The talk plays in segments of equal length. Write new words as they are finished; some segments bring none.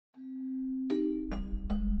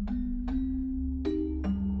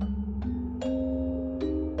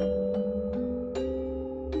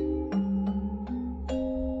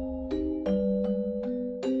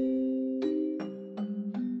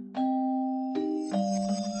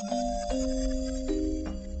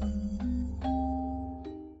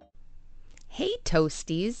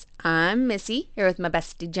Toasties. I'm Missy, here with my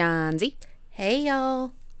bestie Johnsy. Hey,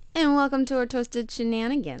 y'all. And welcome to our Toasted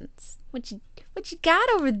Shenanigans. What you got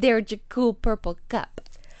over there with your cool purple cup?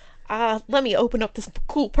 Let me open up this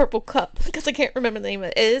cool purple cup because I can't remember the name of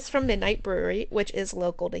it. It is from Midnight Brewery, which is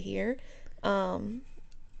local to here. They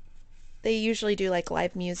usually do like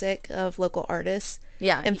live music of local artists.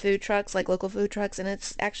 Yeah. And food trucks, like local food trucks, and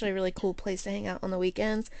it's actually a really cool place to hang out on the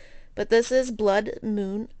weekends. But this is Blood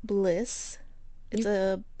Moon Bliss. It's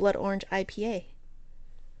a blood orange IPA.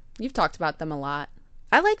 You've talked about them a lot.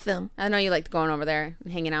 I like them. I know you liked going over there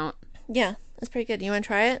and hanging out. Yeah, it's pretty good. You want to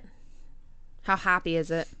try it? How happy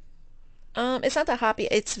is it? It's not that hoppy.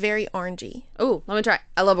 It's very orangey. Ooh, let me try.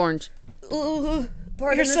 I love orange. Ooh,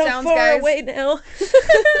 Pardon you're the so sounds, far guys. away now.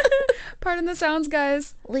 Pardon the sounds,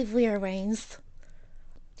 guys. Leave rearranged.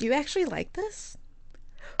 Do you actually like this?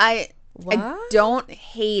 I What? don't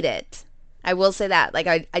hate it. I will say that. Like,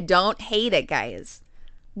 I don't hate it, guys.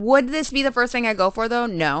 Would this be the first thing I go for, though?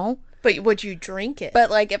 No. But would you drink it? But,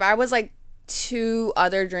 like, if I was, like, 2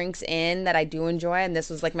 other drinks in that I do enjoy, and this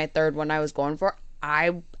was, like, my third one I was going for,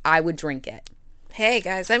 I would drink it. Hey,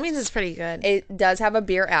 guys, that means it's pretty good. It does have a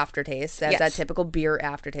beer aftertaste. That's Yes. that typical beer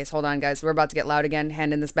aftertaste. Hold on, guys. We're about to get loud again.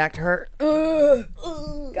 Handing this back to her.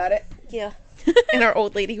 Got it? Yeah. And our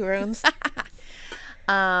old lady groans.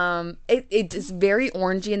 It is very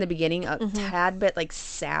orangey in the beginning, a tad bit like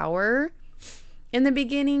sour in the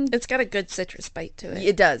beginning. It's got a good citrus bite to it.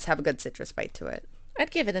 It does have a good citrus bite to it.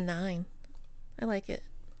 I'd give it a 9. I like it.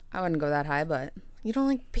 I wouldn't go that high, but You don't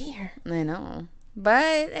like beer. I know.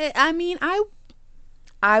 But I mean,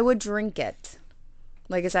 I would drink it.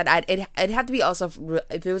 Like I said, it'd have to be also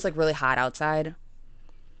if it was like really hot outside.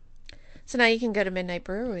 So now you can go to Midnight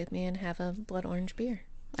Brewery with me and have a blood orange beer.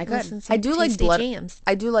 I Listen could. to some I do like tasty blood. jams.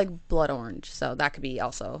 I do like blood orange, so that could be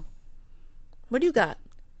also What do you got?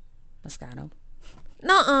 Moscato.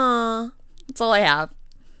 Nuh-uh. That's all I have.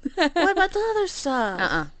 What about the other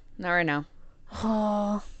stuff? Not right now.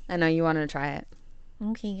 Oh. I know you wanted to try it.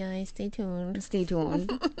 Okay, guys, stay tuned. Stay tuned.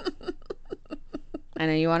 I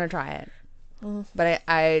know you want to try it, Mm. but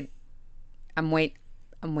I'm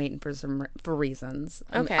waiting for reasons.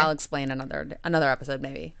 Okay. I'll explain another episode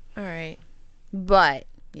maybe. All right. But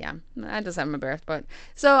yeah, I just have my embarrassed. But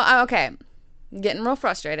so okay, getting real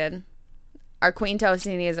frustrated. Our Queen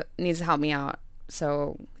Toasty needs to help me out.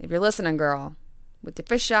 So if you're listening, girl, with the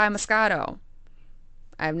fisheye Moscato,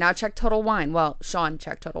 I have now checked Total Wine. Well, Sean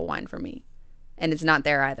checked Total Wine for me, and it's not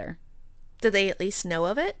there either. Did they at least know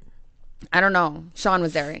of it? I don't know. Sean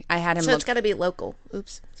was there. I had him So look. it's got to be local.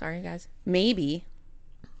 Oops. Sorry, guys. Maybe.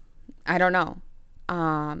 I don't know.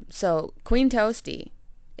 So Queen Toasty,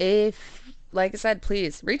 if, like I said,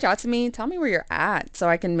 please reach out to me. Tell me where you're at so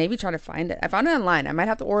I can maybe try to find it. I found it online. I might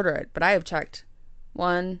have to order it, but I have checked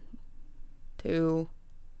 1, 2,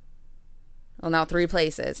 well, now 3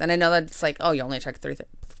 places. And I know that it's like, oh, you only checked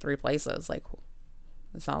three places. Like,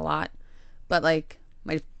 that's not a lot. But, like,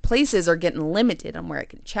 my places are getting limited on where I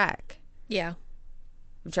can check. Yeah.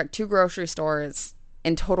 I've checked 2 grocery stores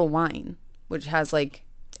and Total Wine, which has, like,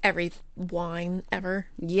 Every wine ever.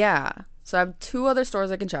 yeah. So I have 2 other stores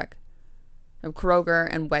I can check. I have Kroger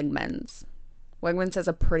and Wegmans. Wegmans has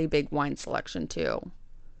a pretty big wine selection, too.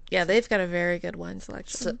 Yeah, they've got a very good wine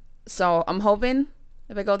selection. So I'm hoping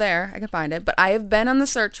if I go there, I can find it. But I have been on the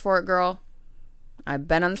search for it, girl. I've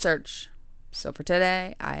been on the search. So for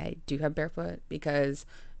today, I do have barefoot because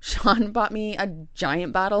Sean bought me a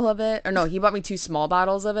giant bottle of it. Or no, he bought me 2 small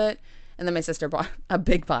bottles of it. And then my sister bought a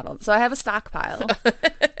big bottle. So I have a stockpile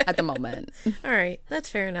at the moment. All right. That's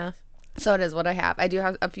fair enough. So it is what I have. I do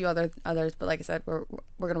have a few others, but like I said, we're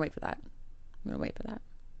going to wait for that. We're going to wait for that.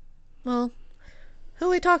 Well, who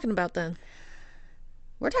are we talking about then?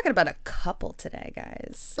 We're talking about a couple today,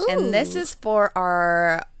 guys. Ooh. And this is for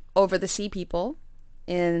our over-the-sea people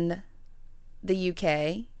in the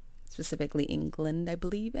UK, specifically England, I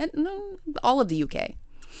believe, and no, all of the UK.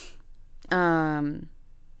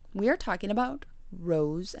 We are talking about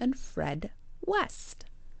Rose and Fred West.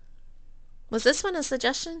 Was this one a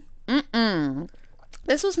suggestion?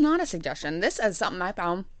 This was not a suggestion. This is something I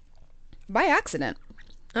found by accident.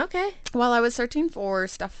 Okay. While I was searching for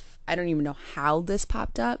stuff, I don't even know how this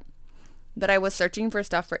popped up, but I was searching for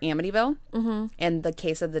stuff for Amityville and the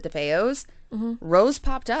case of the DeFeos. Rose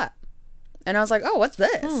popped up. And I was like, oh, what's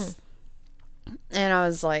this? And I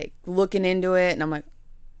was like looking into it, and I'm like,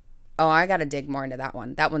 oh, I got to dig more into that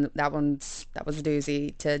one. That was a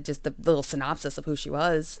doozy to just the little synopsis of who she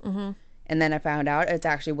was. And then I found out it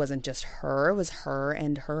actually wasn't just her. It was her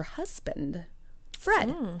and her husband,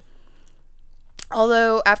 Fred.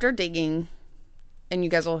 Although after digging, and you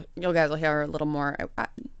guys will hear a little more.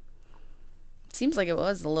 Seems like it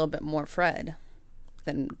was a little bit more Fred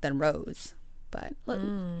than Rose. But look,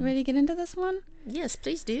 you ready to get into this one? Yes,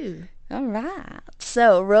 please do. All right.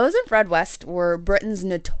 So Rose and Fred West were Britain's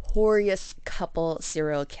notorious couple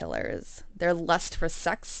serial killers. Their lust for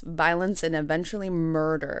sex, violence, and eventually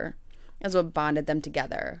murder is what bonded them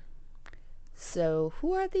together. So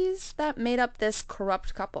who are these that made up this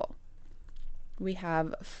corrupt couple? We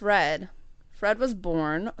have Fred. Fred was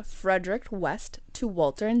born Frederick West to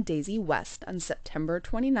Walter and Daisy West on September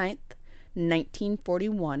 29th,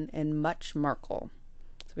 1941 in Much Markle.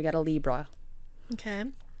 So we got a Libra. Okay.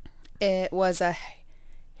 It was a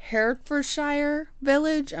Hertfordshire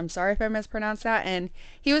village. I'm sorry if I mispronounced that. And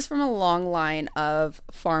he was from a long line of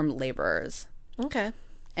farm laborers. Okay.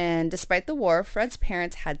 And despite the war, Fred's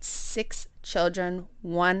parents had 6 children,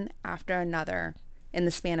 one after another, in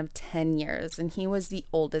the span of 10 years. And he was the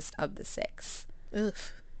oldest of the 6.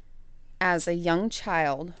 Oof. As a young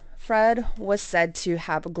child, Fred was said to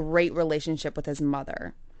have a great relationship with his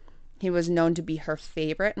mother. He was known to be her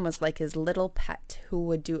favorite and was like his little pet who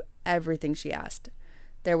would do everything she asked.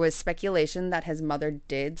 There was speculation that his mother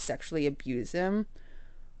did sexually abuse him,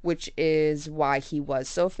 which is why he was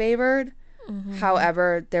so favored. Mm-hmm.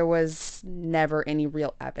 However, there was never any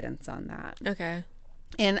real evidence on that. Okay.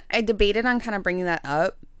 And I debated on kind of bringing that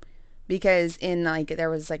up because there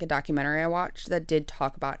was a documentary I watched that did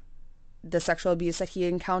talk about the sexual abuse that he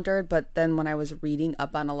encountered, but then when I was reading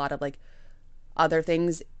up on a lot of other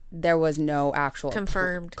things, there was no actual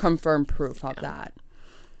confirmed proof of that.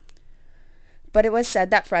 But it was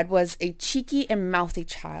said that Fred was a cheeky and mouthy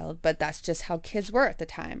child, but that's just how kids were at the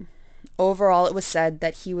time. Overall, it was said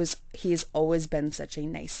that he's always been such a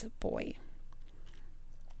nice boy.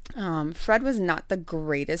 Fred was not the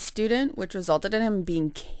greatest student, which resulted in him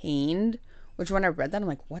being caned, which when I read that, I'm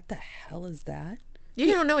like, what the hell is that?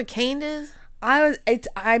 You don't know what caned is?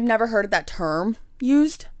 I've never heard of that term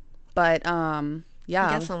used, but yeah.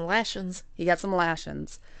 He got some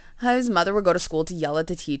lashings. His mother would go to school to yell at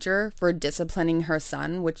the teacher for disciplining her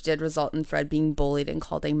son, which did result in Fred being bullied and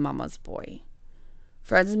called a mama's boy.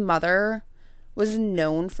 Fred's mother was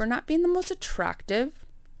known for not being the most attractive.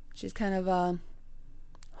 She's kind of a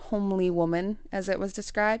homely woman, as it was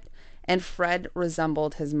described, and Fred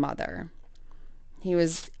resembled his mother. He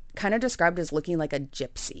was kind of described as looking like a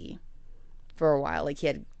gypsy for a while.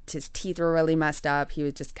 His teeth were really messed up. He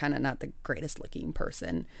was just kind of not the greatest looking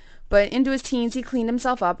person. But into his teens, he cleaned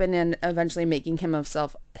himself up and then eventually making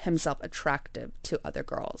himself attractive to other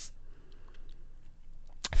girls.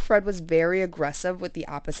 Fred was very aggressive with the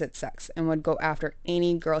opposite sex and would go after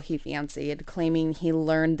any girl he fancied, claiming he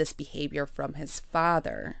learned this behavior from his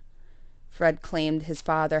father. Fred claimed his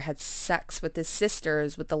father had sex with his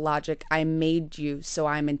sisters with the logic, I made you, so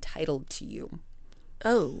I'm entitled to you.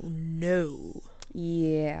 Oh, no.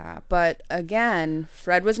 Yeah, but again,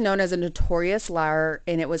 Fred was known as a notorious liar,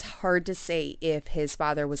 and it was hard to say if his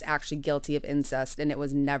father was actually guilty of incest, and it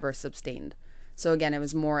was never sustained. So again, it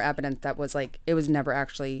was more evident that it was never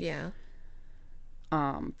actually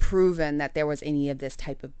proven that there was any of this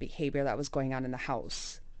type of behavior that was going on in the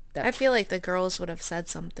house. I feel like the girls would have said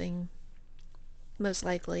something, most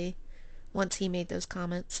likely, once he made those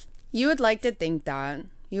comments. You would like to think that.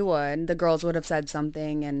 You would. The girls would have said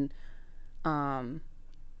something, and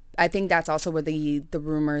I think that's also where the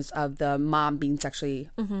rumors of the mom being sexually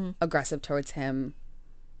aggressive towards him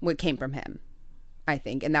came from him, I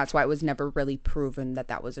think. And that's why it was never really proven that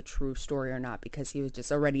that was a true story or not, because he was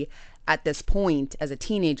just already, at this point, as a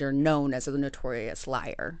teenager, known as a notorious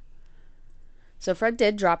liar. So Fred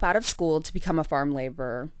did drop out of school to become a farm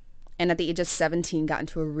laborer, and at the age of 17 got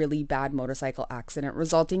into a really bad motorcycle accident,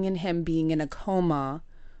 resulting in him being in a coma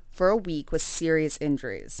for a week with serious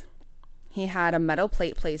injuries. He had a metal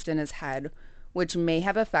plate placed in his head, which may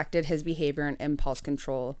have affected his behavior and impulse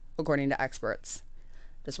control, according to experts.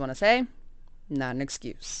 Just want to say, not an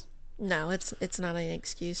excuse. No, it's not an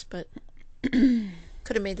excuse, but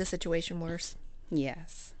could have made the situation worse.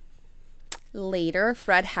 Yes. Later,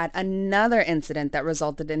 Fred had another incident that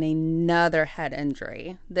resulted in another head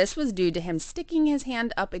injury. This was due to him sticking his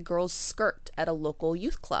hand up a girl's skirt at a local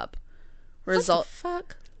youth club. What the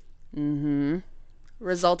fuck?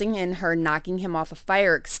 Resulting in her knocking him off a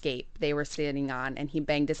fire escape they were standing on, and he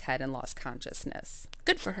banged his head and lost consciousness.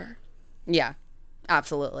 Good for her. Yeah,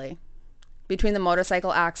 absolutely. Between the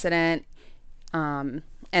motorcycle accident and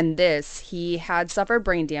this, he had suffered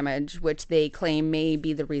brain damage, which they claim may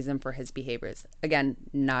be the reason for his behaviors. Again,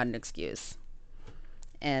 not an excuse.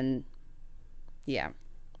 And yeah,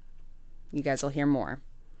 you guys will hear more.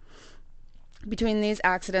 Between the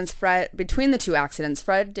two accidents,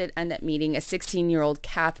 Fred did end up meeting a 16-year-old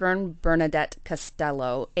Catherine Bernadette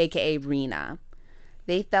Costello, aka Rena.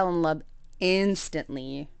 They fell in love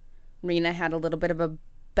instantly. Rena had a little bit of a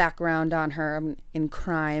background on her in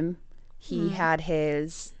crime. He had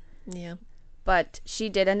his. Yeah. But she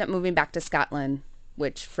did end up moving back to Scotland,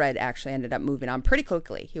 which Fred actually ended up moving on pretty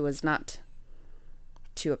quickly. He was not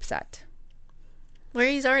too upset. Well,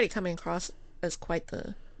 he's already coming across as quite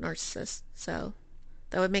the narcissist, so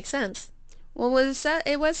that would make sense. Well,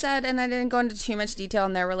 it was said, and I didn't go into too much detail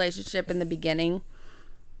on their relationship in the beginning,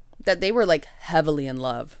 that they were like heavily in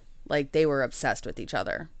love. Like they were obsessed with each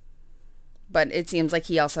other. But it seems like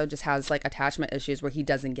he also just has like attachment issues where he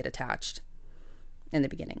doesn't get attached in the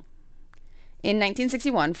beginning. In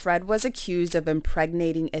 1961, Fred was accused of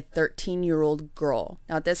impregnating a 13-year-old girl.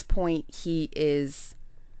 Now, at this point, he is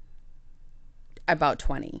about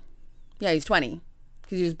 20. Yeah, he's 20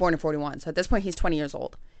 because he was born in 41. So at this point, he's 20 years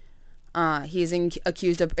old. He's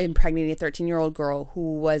accused of impregnating a 13-year-old girl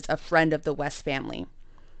who was a friend of the West family.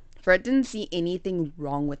 Fred didn't see anything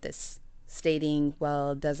wrong with this, stating,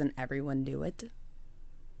 well, doesn't everyone do it?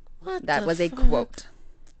 That was a quote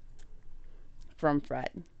from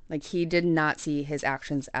Fred. Like, he did not see his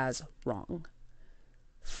actions as wrong.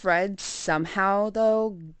 Fred somehow,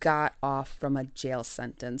 though, got off from a jail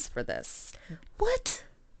sentence for this. What?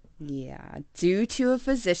 Yeah, due to a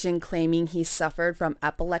physician claiming he suffered from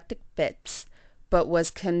epileptic fits, but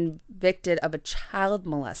was convicted of a child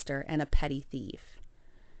molester and a petty thief.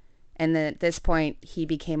 And then at this point, he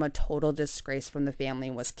became a total disgrace from the family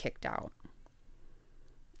and was kicked out.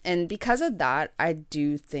 And because of that, I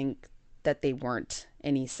do think that they weren't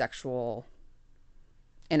any sexual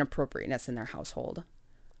inappropriateness in their household.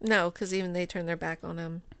 No, because even they turned their back on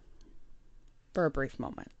him. For a brief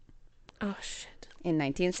moment. Oh, shit. In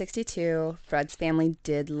 1962, Fred's family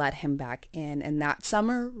did let him back in, and that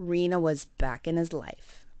summer, Rena was back in his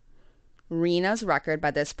life. Rena's record by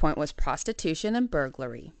this point was prostitution and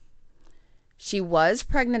burglary. She was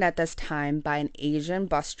pregnant at this time by an Asian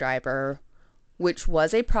bus driver, which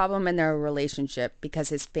was a problem in their relationship because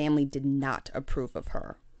his family did not approve of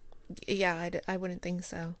her. Yeah, I wouldn't think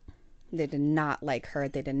so. They did not like her.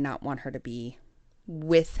 They did not want her to be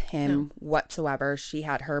with him whatsoever. She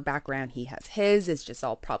had her background. He has his. It's just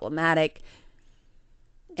all problematic.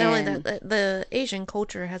 Not only that, the Asian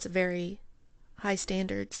culture has very high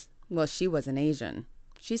standards. Well, she wasn't Asian.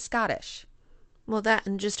 She's Scottish. Well, that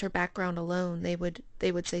and just her background alone, they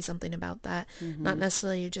would say something about that. Mm-hmm. Not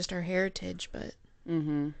necessarily just her heritage, but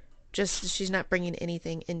just she's not bringing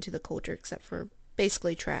anything into the culture except for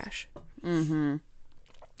basically trash. Mm-hmm.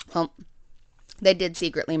 Well, they did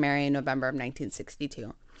secretly marry in November of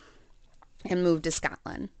 1962 and moved to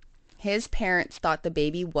Scotland. His parents thought the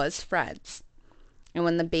baby was Fred's. And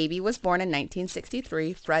when the baby was born in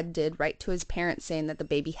 1963, Fred did write to his parents saying that the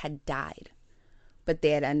baby had died. But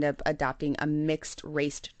they had ended up adopting a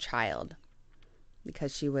mixed-raced child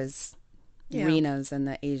because she was Rena's and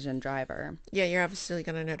the Asian driver. Yeah, you're obviously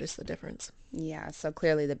going to notice the difference. Yeah, so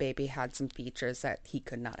clearly the baby had some features that he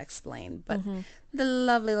could not explain. But the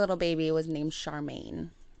lovely little baby was named Charmaine.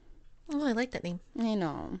 Oh, I like that name. I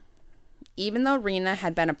know. Even though Rena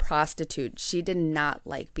had been a prostitute, she did not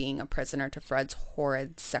like being a prisoner to Fred's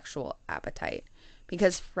horrid sexual appetite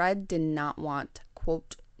because Fred did not want,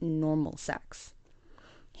 quote, normal sex.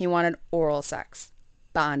 He wanted oral sex,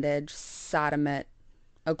 bondage, sodomite,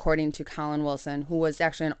 according to Colin Wilson, who was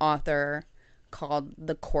actually an author called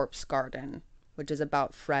The Corpse Garden, which is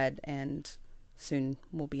about Fred, and soon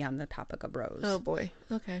we'll be on the topic of Rose. Oh boy.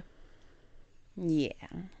 Okay. Yeah.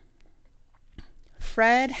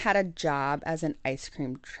 Fred had a job as an ice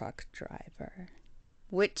cream truck driver,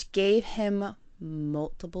 which gave him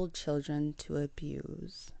multiple children to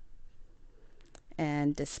abuse.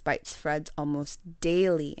 And despite Fred's almost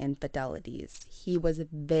daily infidelities, he was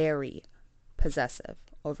very possessive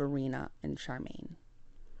over Rena and Charmaine.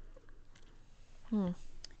 In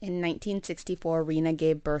 1964, Rena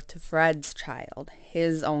gave birth to Fred's child,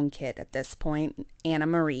 his own kid at this point, Anna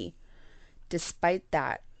Marie. Despite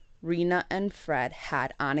that, Rena and Fred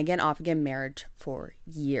had on-again, off-again marriage for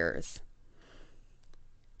years.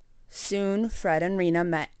 Soon, Fred and Rena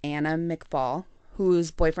met Anna McFall,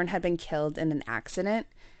 whose boyfriend had been killed in an accident,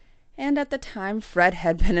 and at the time, Fred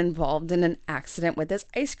had been involved in an accident with his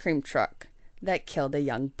ice cream truck that killed a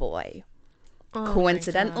young boy. Oh,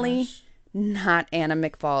 coincidentally, not Anna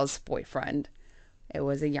McFall's boyfriend. It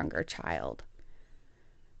was a younger child.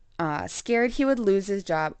 Scared he would lose his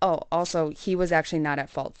job. Oh, also, he was actually not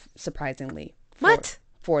at fault, surprisingly.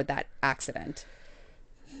 For that accident.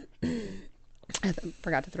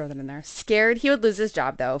 Forgot to throw that in there. Scared he would lose his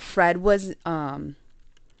job, though. Fred,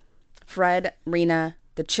 Rena,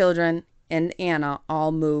 the children, and Anna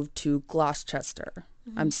all moved to Gloucester.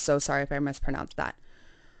 I'm so sorry if I mispronounced that.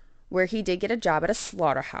 Where he did get a job at a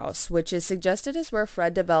slaughterhouse, which is suggested as where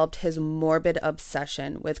Fred developed his morbid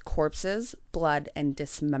obsession with corpses, blood, and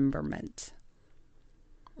dismemberment.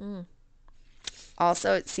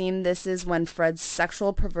 Also, it seemed this is when Fred's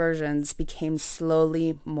sexual perversions became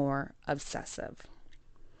slowly more obsessive.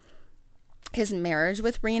 His marriage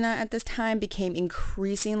with Rena at this time became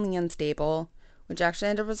increasingly unstable, which actually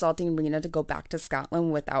ended up resulting Rena to go back to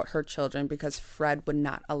Scotland without her children because Fred would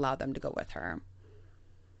not allow them to go with her.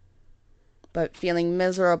 But feeling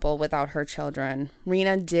miserable without her children,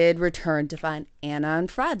 Rena did return to find Anna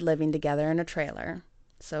and Fred living together in a trailer.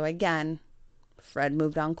 So again, Fred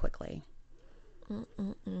moved on quickly.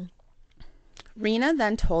 Rena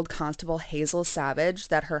then told Constable Hazel Savage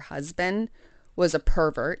that her husband was a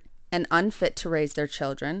pervert and unfit to raise their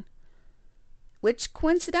children, which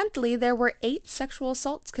coincidentally there were 8 sexual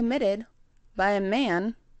assaults committed by a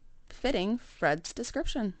man fitting Fred's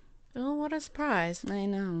description. Oh, what a surprise. I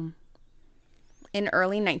know. In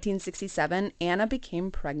early 1967, Anna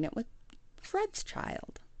became pregnant with Fred's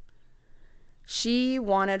child. She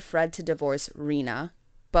wanted Fred to divorce Rena,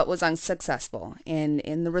 but was unsuccessful, and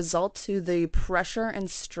in the result to the pressure and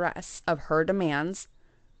stress of her demands,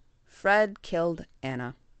 Fred killed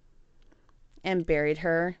Anna and buried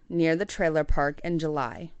her near the trailer park in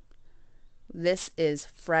July. This is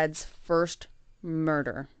Fred's first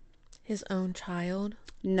murder. His own child?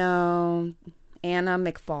 No, Anna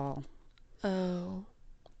McFall. Oh.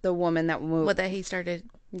 The woman that moved. What, that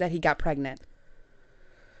he got pregnant.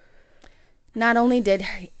 Not only did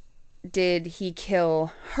he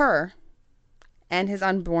kill her and his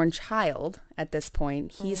unborn child at this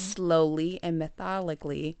point, he slowly and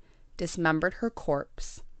methodically dismembered her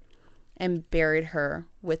corpse and buried her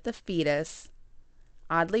with the fetus,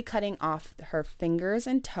 oddly cutting off her fingers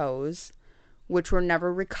and toes, which were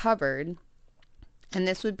never recovered, and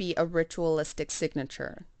this would be a ritualistic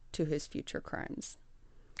signature to his future crimes.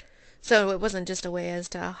 So it wasn't just a way as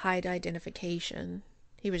to hide identification.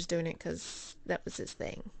 He was doing it because that was his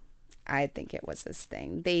thing. I think it was his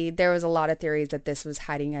thing. There was a lot of theories that this was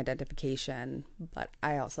hiding identification, but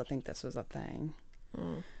I also think this was a thing.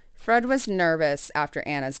 Fred was nervous after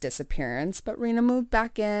Anna's disappearance, but Rena moved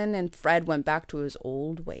back in and Fred went back to his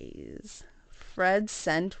old ways. Fred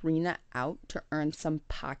sent Rena out to earn some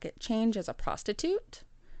pocket change as a prostitute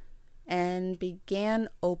and began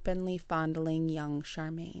openly fondling young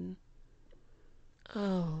Charmaine.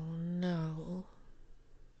 Oh, no.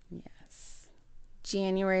 Yes.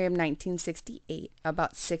 January of 1968,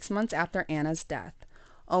 about 6 months after Anna's death,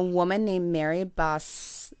 a woman named Mary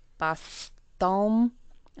Bostholm,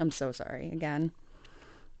 I'm so sorry again,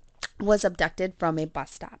 was abducted from a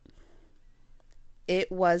bus stop. It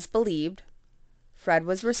was believed Fred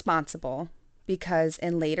was responsible because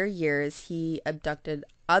in later years he abducted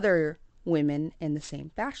other women in the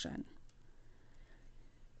same fashion.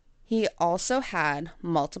 He also had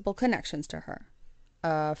multiple connections to her.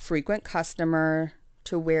 A frequent customer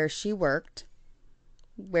to where she worked,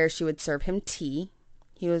 where she would serve him tea.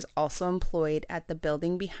 He was also employed at the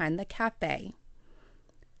building behind the cafe.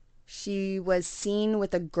 She was seen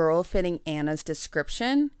with a girl fitting Anna's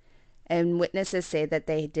description, and witnesses say that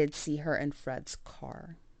they did see her in Fred's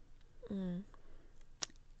car.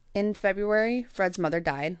 In February, Fred's mother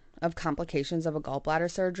died of complications of a gallbladder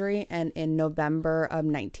surgery, and in November of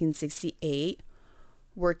 1968,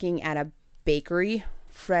 working at a bakery,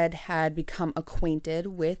 Fred had become acquainted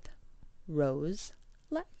with Rose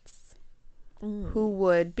Letts, who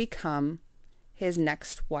would become his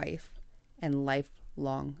next wife and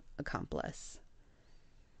lifelong accomplice.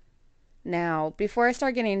 Now, before I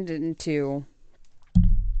start getting into,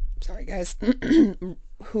 sorry guys,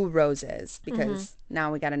 who Rose is, because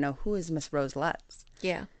now we got to know who is Miss Rose Letts.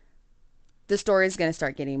 Yeah. The story is going to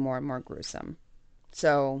start getting more and more gruesome.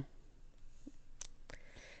 So,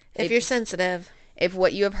 if you're sensitive, if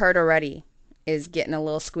what you have heard already is getting a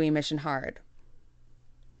little squeamish and hard,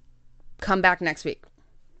 come back next week,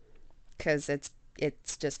 because it's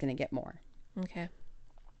just going to get more. Okay.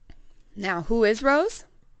 Now, who is Rose?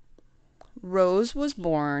 Rose was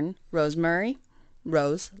born Rosemary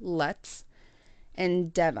Rose Letts in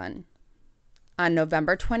Devon on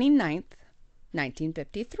November 29th,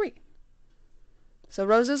 1953. So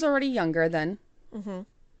Rose is already younger than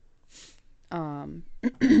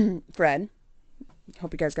Fred.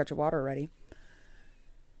 Hope you guys got your water ready.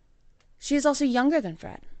 She is also younger than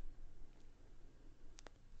Fred.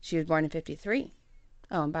 She was born in 53.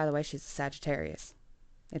 Oh, and by the way, she's a Sagittarius,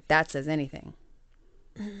 if that says anything.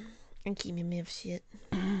 And keep me of shit.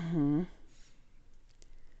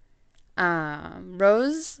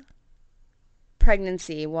 Rose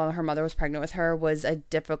pregnancy while her mother was pregnant with her was a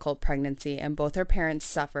difficult pregnancy, and both her parents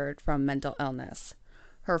suffered from mental illness.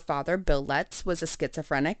 Her father, Bill Letts, was a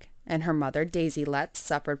schizophrenic, and her mother, Daisy Letts,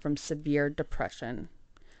 suffered from severe depression.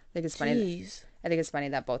 I think it's funny. I think it's funny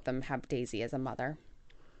that both of them have Daisy as a mother.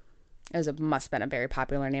 Must have been a very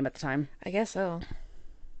popular name at the time. I guess so.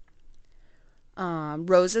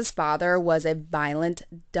 Rose's father was a violent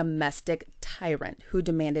domestic tyrant who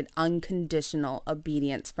demanded unconditional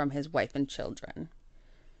obedience from his wife and children.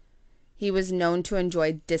 He was known to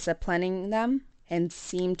enjoy disciplining them and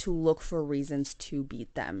seemed to look for reasons to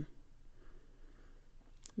beat them.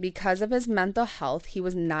 Because of his mental health, he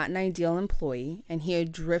was not an ideal employee, and he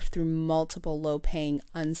would drift through multiple low-paying,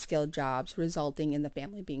 unskilled jobs, resulting in the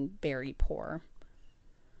family being very poor.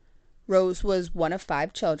 Rose was one of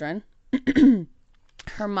 5 children.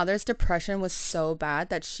 Her mother's depression was so bad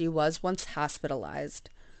that she was once hospitalized,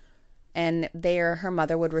 and there her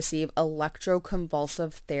mother would receive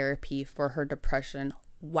electroconvulsive therapy for her depression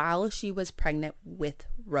while she was pregnant with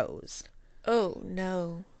Rose. Oh,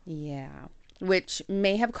 no. Yeah. Which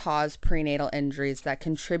may have caused prenatal injuries that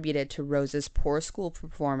contributed to Rose's poor school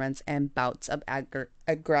performance and bouts of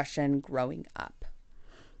aggression growing up.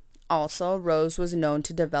 Also, Rose was known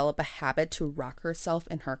to develop a habit to rock herself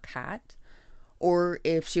in her cot, or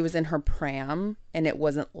if she was in her pram and it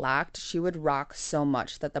wasn't locked, she would rock so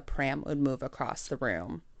much that the pram would move across the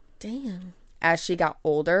room. Damn. As she got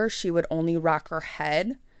older, she would only rock her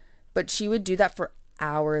head, but she would do that for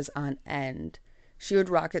hours on end. She would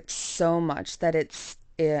rock it so much that it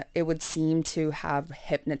would seem to have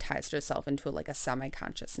hypnotized herself into like a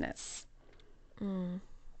semi-consciousness,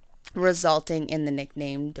 resulting in the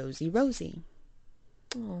nickname Dozy Rosie.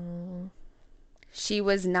 Aww. She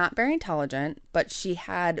was not very intelligent, but she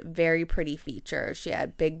had very pretty features. She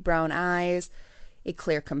had big brown eyes, a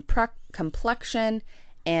clear complexion,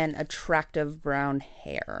 and attractive brown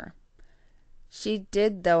hair. She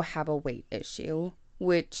did, though, have a weight issue,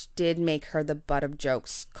 which did make her the butt of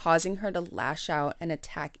jokes, causing her to lash out and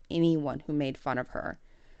attack anyone who made fun of her.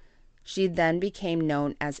 She then became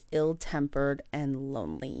known as ill-tempered and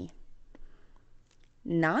lonely.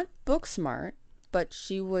 Not book smart, but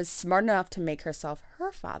she was smart enough to make herself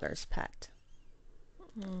her father's pet.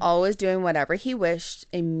 Always doing whatever he wished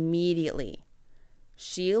immediately.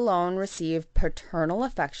 She alone received paternal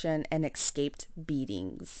affection and escaped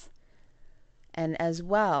beatings. And as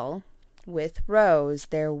well, with Rose,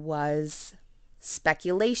 there was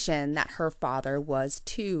speculation that her father was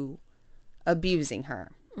too abusing her.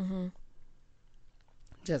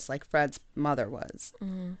 Just like Fred's mother was.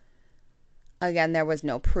 Again, there was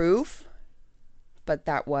no proof, but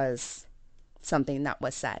that was something that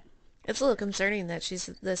was said. It's a little concerning that she's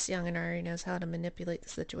this young and already knows how to manipulate the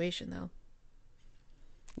situation, though.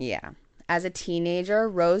 Yeah. As a teenager,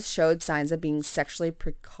 Rose showed signs of being sexually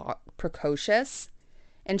precocious,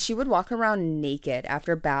 and she would walk around naked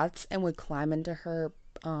after baths and would climb into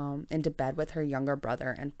bed with her younger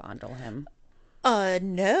brother and fondle him.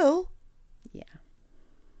 No. Yeah.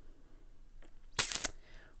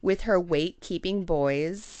 With her weight keeping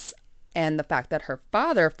boys and the fact that her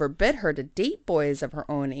father forbid her to date boys of her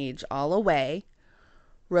own age all away,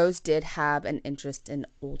 Rose did have an interest in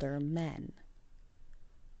older men.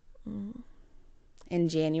 In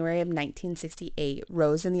January of 1968,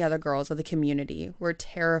 Rose and the other girls of the community were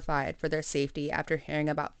terrified for their safety after hearing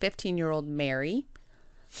about 15-year-old Mary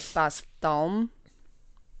Bostholm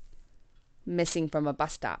missing from a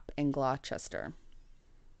bus stop in Gloucester.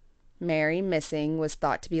 Mary missing was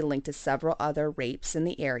thought to be linked to several other rapes in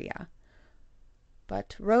the area.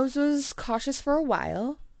 But Rose was cautious for a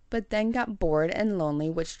while, but then got bored and lonely,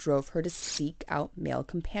 which drove her to seek out male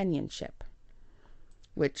companionship.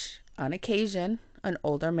 Which, on occasion, an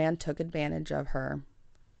older man took advantage of her,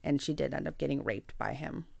 and she did end up getting raped by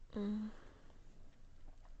him.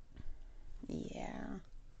 Yeah.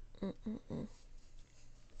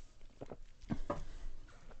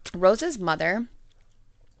 Rose's mother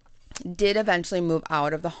did eventually move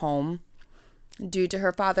out of the home due to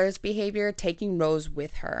her father's behavior, taking Rose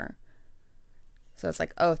with her. So it's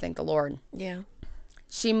like, oh, thank the Lord. Yeah.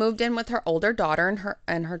 She moved in with her older daughter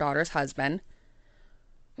and her daughter's husband.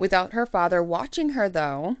 Without her father watching her,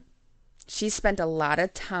 though, she spent a lot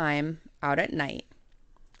of time out at night.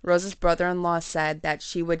 Rose's brother-in-law said that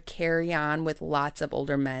she would carry on with lots of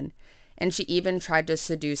older men, and she even tried to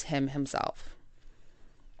seduce him himself.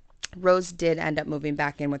 Rose did end up moving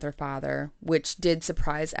back in with her father, which did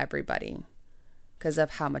surprise everybody because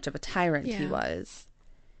of how much of a tyrant he was.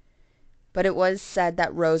 But it was said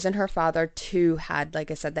that Rose and her father, too, had,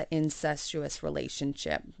 like I said, that incestuous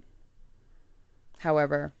relationship.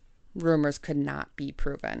 However, rumors could not be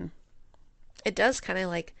proven. It does kind of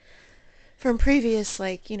like, from previous,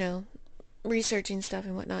 like, researching stuff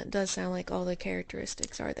and whatnot, it does sound like all the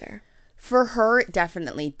characteristics are there. For her, it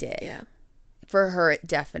definitely did. Yeah. For her, it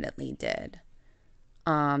definitely did.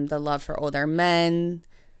 The love for older men,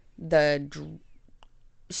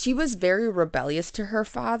 she was very rebellious to her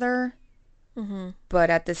father, but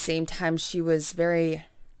at the same time,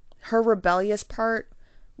 her rebellious part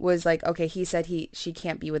was like, okay, he said she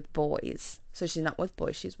can't be with boys, so she's not with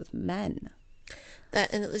boys, she's with men.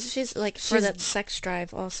 And she's like, for that sex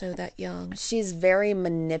drive also that young. She's very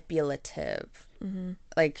manipulative.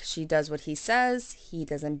 Like, she does what he says, he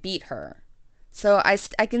doesn't beat her. So I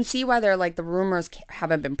can see why they're like, the rumors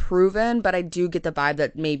haven't been proven, but I do get the vibe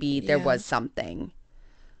that maybe there was something.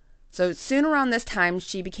 So soon around this time,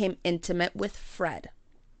 she became intimate with Fred.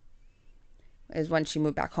 Is when she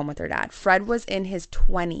moved back home with her dad. Fred was in his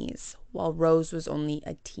 20s, while Rose was only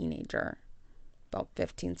a teenager. About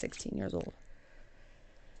 15, 16 years old.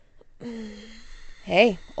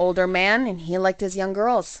 Hey, older man, and he liked his young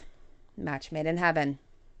girls. Match made in heaven.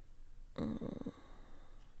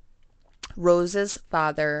 Rose's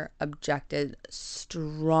father objected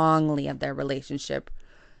strongly of their relationship.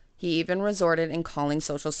 He even resorted in calling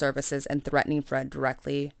social services and threatening Fred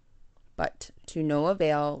directly. But to no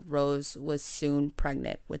avail, Rose was soon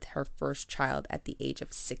pregnant with her first child at the age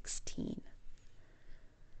of 16.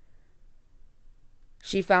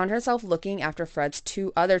 She found herself looking after Fred's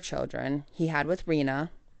 2 other children he had with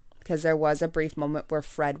Rena, because there was a brief moment where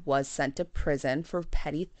Fred was sent to prison for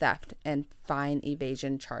petty theft and fine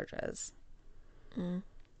evasion charges. And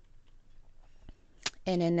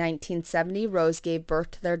in 1970, Rose gave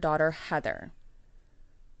birth to their daughter, Heather.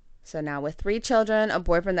 So now with 3 children, a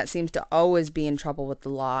boyfriend that seems to always be in trouble with the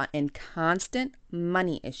law, and constant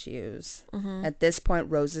money issues. At this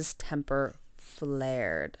point, Rose's temper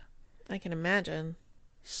flared. I can imagine.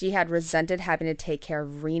 She had resented having to take care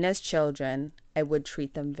of Rena's children and would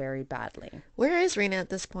treat them very badly. Where is Rena at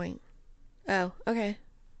this point? Oh, okay.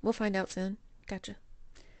 We'll find out soon. Gotcha.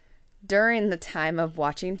 During the time of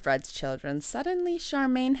watching Fred's children, suddenly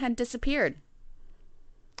Charmaine had disappeared.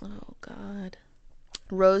 Oh, God.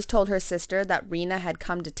 Rose told her sister that Rena had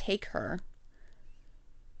come to take her,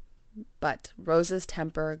 but Rose's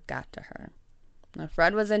temper got to her. Now,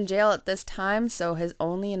 Fred was in jail at this time, so his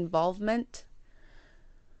only involvement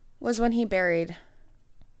was when he buried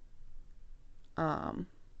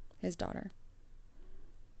his daughter.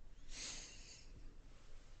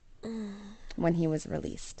 When he was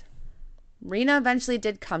released. Rena eventually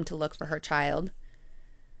did come to look for her child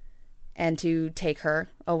and to take her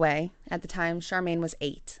away. At the time, Charmaine was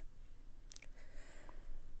 8.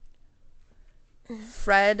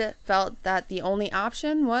 Fred felt that the only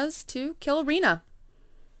option was to kill Rena.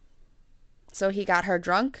 So he got her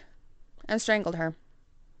drunk and strangled her.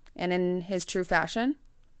 And in his true fashion,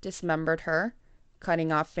 dismembered her,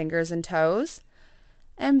 cutting off fingers and toes,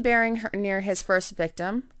 and burying her near his first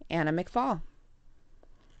victim, Anna McFall.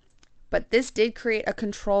 But this did create a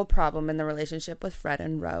control problem in the relationship with Fred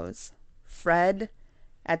and Rose. Fred,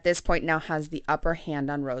 at this point, now has the upper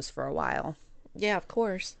hand on Rose for a while. Yeah, of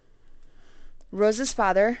course. Rose's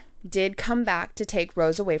father did come back to take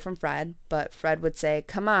Rose away from Fred, but Fred would say,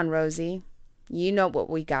 "Come on, Rosie, you know what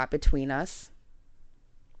we got between us."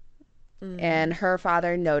 And her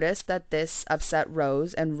father noticed that this upset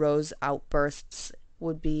Rose, and Rose's outbursts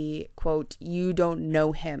would be, quote, "You don't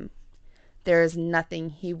know him. There is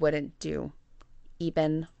nothing he wouldn't do,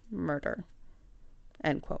 even murder,"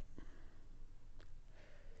 end quote.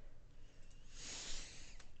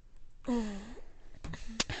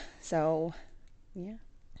 So, yeah.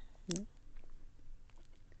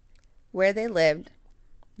 Where they lived,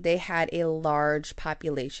 they had a large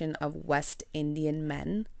population of West Indian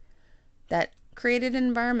men that created an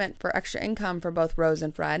environment for extra income for both Rose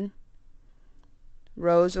and Fred.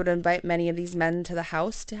 Rose would invite many of these men to the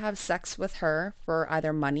house to have sex with her for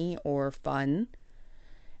either money or fun.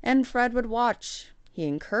 And Fred would watch. He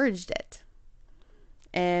encouraged it.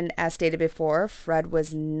 And as stated before, Fred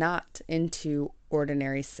was not into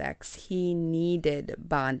ordinary sex. He needed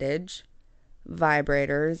bondage,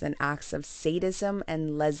 vibrators, and acts of sadism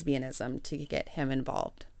and lesbianism to get him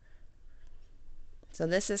involved. So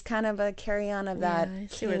this is kind of a carry-on of that I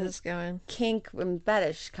see where this is going. kink and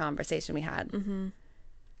fetish conversation we had.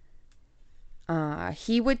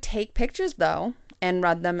 He would take pictures, though, and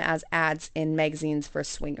run them as ads in magazines for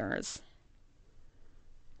swingers.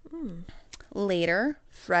 Later,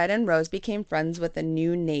 Fred and Rose became friends with a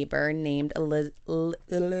new neighbor named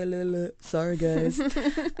sorry guys,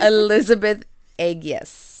 Elizabeth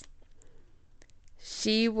Agius.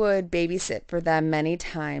 She would babysit for them many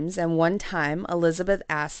times, and one time Elizabeth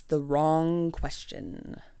asked the wrong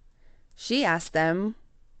question. She asked them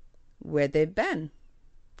where they'd been,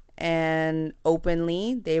 and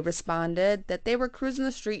openly they responded that they were cruising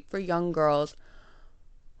the street for young girls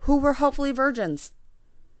who were hopefully virgins.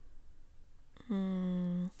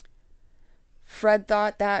 Fred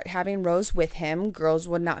thought that having Rose with him, girls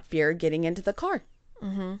would not fear getting into the car.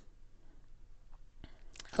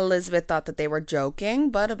 Elizabeth thought that they were joking,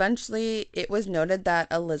 but eventually it was noted that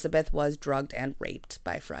Elizabeth was drugged and raped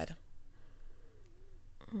by Fred.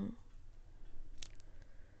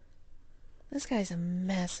 This guy's a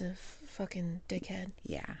massive fucking dickhead.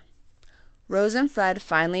 Yeah. Rose and Fred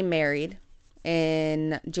finally married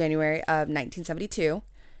in January of 1972.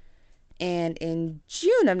 And in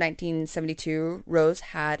June of 1972, Rose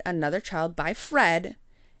had another child by Fred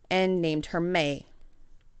and named her May.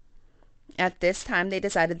 At this time, they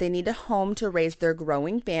decided they needed a home to raise their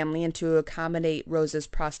growing family and to accommodate Rose's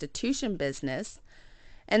prostitution business.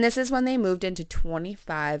 And this is when they moved into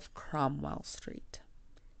 25 Cromwell Street,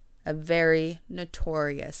 a very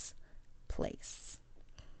notorious place.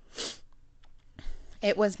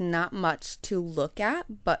 It was not much to look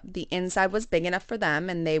at, but the inside was big enough for them,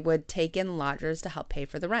 and they would take in lodgers to help pay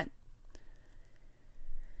for the rent.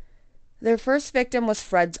 Their first victim was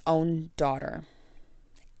Fred's own daughter,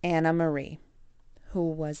 Anna Marie, who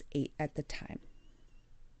was 8 at the time.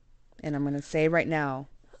 And I'm going to say right now,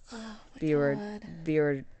 viewer,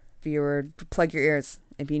 plug your ears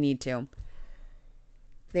if you need to.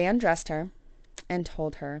 They undressed her and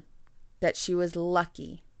told her that she was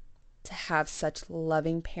lucky to have such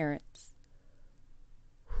loving parents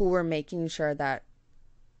who were making sure that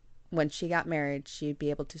when she got married, she'd be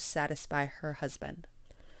able to satisfy her husband.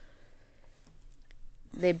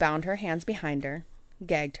 They bound her hands behind her,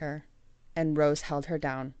 gagged her, and Rose held her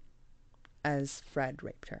down as Fred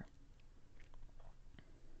raped her.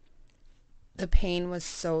 The pain was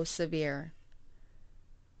so severe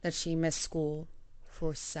that she missed school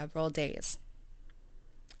for several days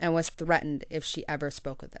and was threatened if she ever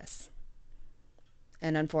spoke of this.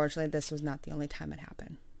 And unfortunately, this was not the only time it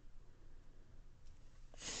happened.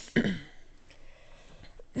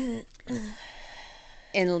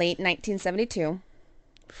 In late 1972,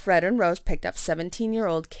 Fred and Rose picked up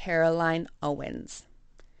 17-year-old Caroline Owens,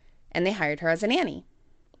 and they hired her as a nanny.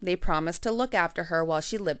 They promised to look after her while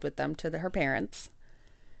she lived with them to her parents.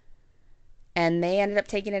 And they ended up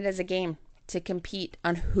taking it as a game to compete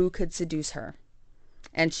on who could seduce her.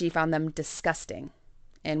 And she found them disgusting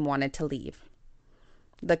and wanted to leave.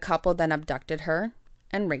 The couple then abducted her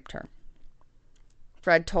and raped her.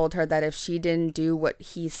 Fred told her that if she didn't do what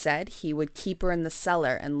he said, he would keep her in the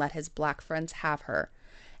cellar and let his black friends have her.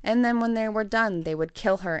 And then when they were done, they would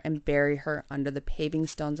kill her and bury her under the paving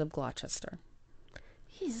stones of Gloucester.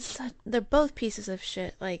 They're both pieces of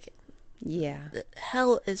shit. Like, yeah.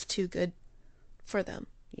 Hell is too good for them.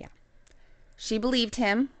 Yeah. She believed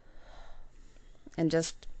him and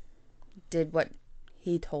just did what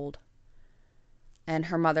he told. And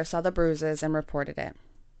her mother saw the bruises and reported it.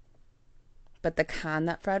 But the con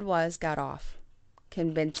that Fred was got off,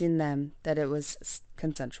 convincing them that it was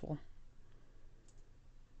consensual.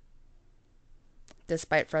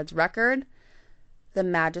 Despite Fred's record, the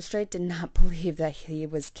magistrate did not believe that he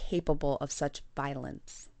was capable of such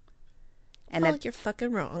violence. And well, you're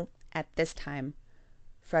fucking wrong. At this time,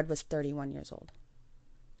 Fred was 31 years old.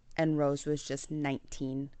 And Rose was just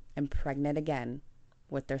 19 and pregnant again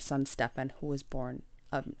with their son Stefan, who was born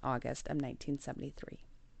in August of 1973.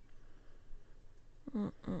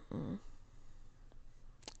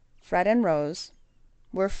 Fred and Rose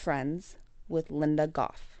were friends with Linda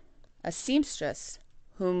Goff, a seamstress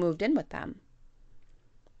who moved in with them.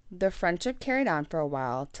 Their friendship carried on for a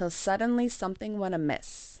while till suddenly something went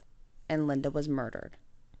amiss and Linda was murdered.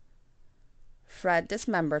 Fred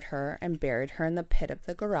dismembered her and buried her in the pit of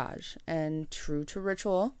the garage, and true to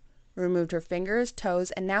ritual, removed her fingers,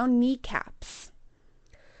 toes, and now kneecaps.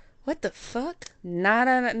 What the fuck?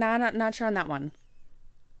 Not sure on that one.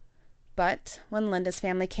 But when Linda's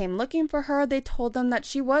family came looking for her, they told them that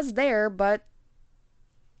she was there, but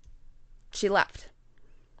she left.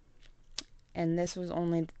 And this was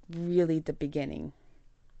only really the beginning.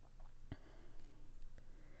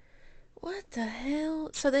 What the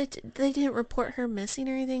hell? So they didn't report her missing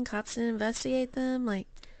or anything? Cops didn't investigate them? Like,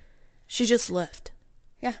 she just left.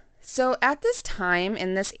 Yeah. So at this time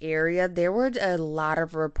in this area, there were a lot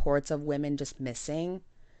of reports of women just missing.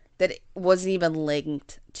 that it wasn't even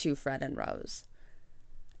linked to Fred and Rose.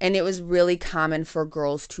 And it was really common for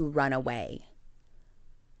girls to run away.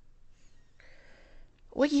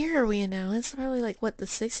 What year are we in now? It's probably like, what, the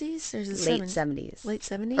 60s? Or is it Late 70s. Late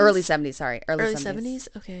 70s? Early 70s, sorry. Early 70s?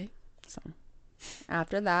 Okay. So,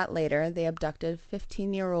 after that, later, they abducted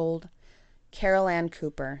 15-year-old Carol Ann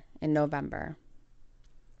Cooper in November.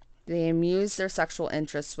 They amused their sexual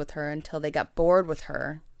interests with her until they got bored with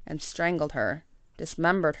her and strangled her,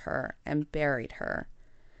 dismembered her, and buried her.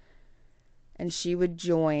 And she would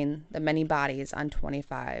join the many bodies on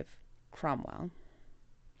 25 Cromwell.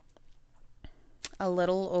 A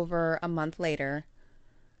little over a month later,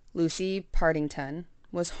 Lucy Partington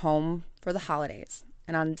was home for the holidays,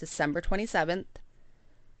 and on December 27th,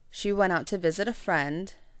 she went out to visit a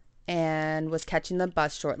friend and was catching the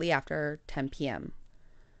bus shortly after 10 p.m.,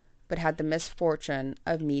 but had the misfortune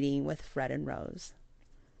of meeting with Fred and Rose.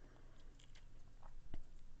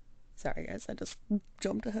 Sorry, guys, I just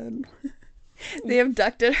jumped ahead. They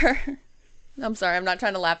abducted her. I'm sorry, I'm not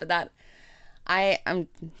trying to laugh at that. I'm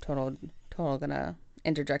total gonna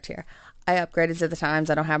interject here. I upgraded to the Times.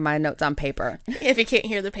 I don't have my notes on paper. If you can't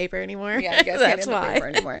hear the paper anymore. Yeah, I guess that's can't hear why. the paper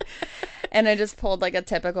anymore. And I just pulled like a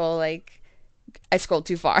typical, like, I scrolled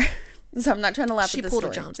too far. So I'm not trying to laugh at the story. She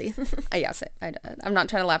pulled a Chauncey. Yes, I did. I'm not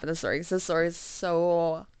trying to laugh at the story because the story is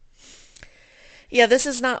so... Yeah, this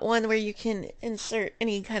is not one where you can insert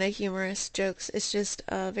any kind of humorous jokes. It's just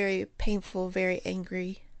very painful, very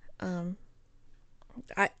angry. I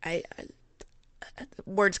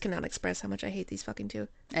words cannot express how much I hate these fucking two.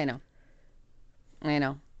 I know.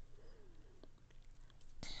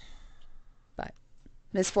 But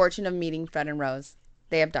misfortune of meeting Fred and Rose.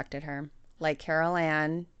 They abducted her. Like Carol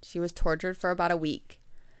Ann, she was tortured for about a week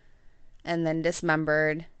and then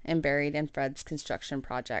dismembered and buried in Fred's construction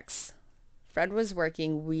projects. Fred was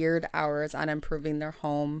working weird hours on improving their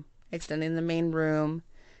home, extending the main room,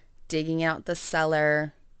 digging out the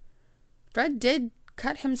cellar. Fred did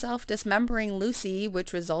cut himself dismembering Lucy,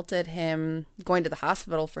 which resulted him going to the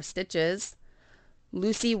hospital for stitches.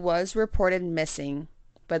 Lucy was reported missing,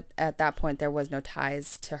 but at that point there was no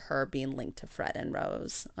ties to her being linked to Fred and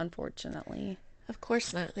Rose, unfortunately. Of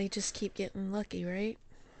course not. They just keep getting lucky, right?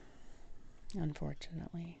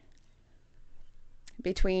 Unfortunately.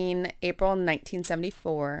 Between April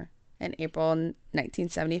 1974 and April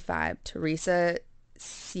 1975, Teresa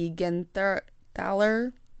Siegenthaler,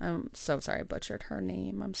 I'm so sorry I butchered her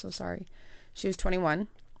name. I'm so sorry. She was 21.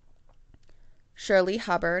 Shirley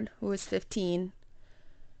Hubbard, who was 15.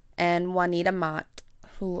 And Juanita Mott,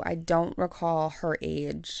 who I don't recall her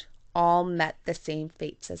age, all met the same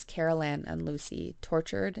fates as Carol Ann and Lucy,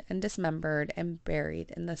 tortured and dismembered and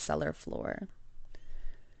buried in the cellar floor.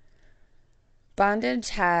 Bondage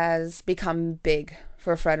has become big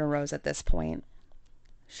for Fred and Rose at this point.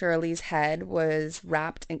 Shirley's head was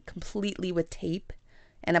wrapped in completely with tape,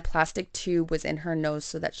 and a plastic tube was in her nose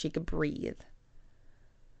so that she could breathe.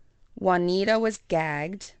 Juanita was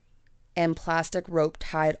gagged and plastic rope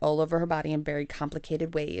tied all over her body in very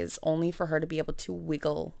complicated ways, only for her to be able to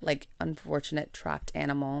wiggle like an unfortunate trapped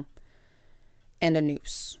animal, and a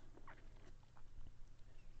noose.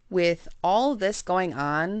 With all this going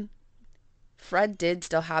on, Fred did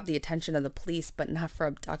still have the attention of the police, but not for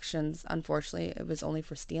abductions. Unfortunately, it was only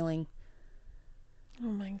for stealing. Oh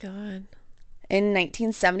my God. In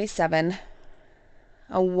 1977,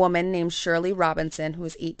 a woman named Shirley Robinson, who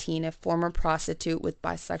was 18, a former prostitute with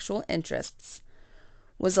bisexual interests,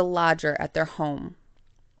 was a lodger at their home.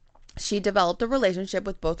 She developed a relationship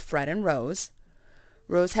with both Fred and Rose.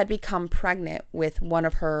 Rose had become pregnant with one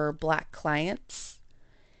of her black clients,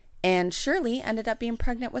 and Shirley ended up being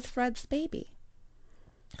pregnant with Fred's baby.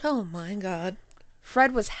 Oh my God.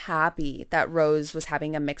 Fred was happy that Rose was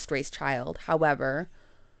having a mixed-race child. However,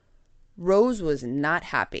 Rose was not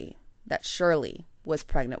happy that Shirley was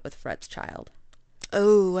pregnant with Fred's child.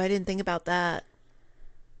 Oh, I didn't think about that.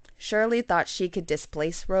 Shirley thought she could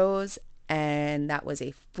displace Rose, and that was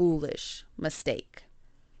a foolish mistake.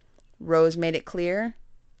 Rose made it clear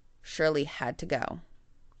Shirley had to go.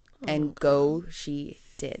 And go she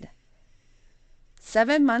did.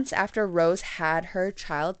 7 months after Rose had her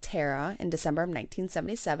child Tara in December of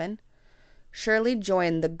 1977, Shirley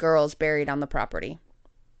joined the girls buried on the property.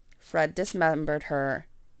 Fred dismembered her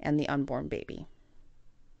and the unborn baby.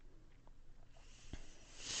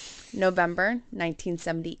 November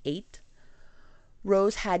 1978,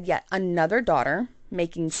 Rose had yet another daughter,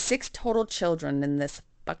 making 6 total children in this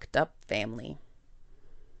fucked up family.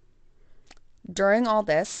 During all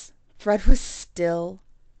this, Fred was still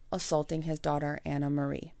assaulting his daughter Anna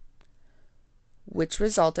Marie, which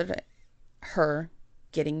resulted in her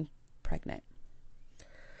getting pregnant.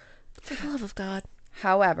 For the love of God.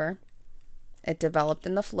 However, it developed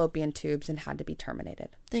in the fallopian tubes and had to be terminated.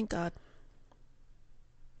 Thank God.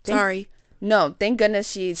 Thank- Sorry. No, thank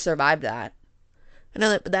goodness she survived that. I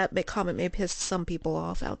know that comment may piss some people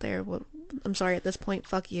off out there. Well, I'm sorry at this point.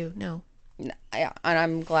 Fuck you. No. Yeah, and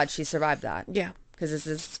I'm glad she survived that. Yeah. Because this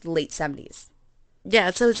is late 70s. Yeah,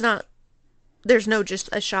 so it's not... There's no just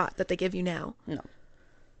a shot that they give you now. No.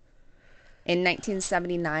 In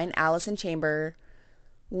 1979, Allison Chamber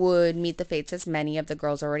would meet the fates as many of the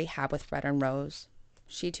girls already had with Fred and Rose.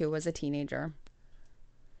 She too was a teenager.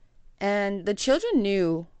 And the children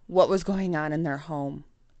knew what was going on in their home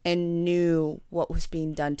and knew what was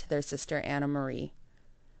being done to their sister Anna Marie.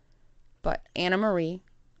 But Anna Marie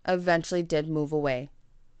eventually did move away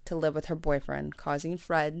to live with her boyfriend, causing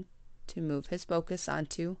Fred to move his focus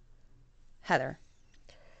onto Heather.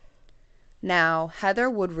 Now, Heather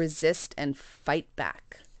would resist and fight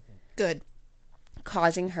back. Good.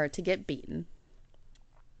 Causing her to get beaten.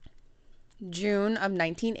 June of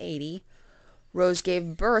 1980, Rose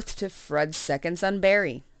gave birth to Fred's second son,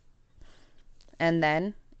 Barry. And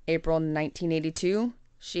then, April 1982,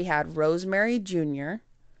 she had Rosemary Jr.,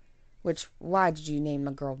 which, why did you name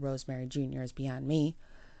a girl Rosemary Jr. is beyond me.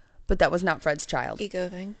 But that was not Fred's child. Ego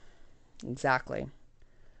thing. Exactly.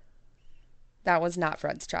 That was not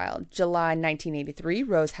Fred's child. July 1983,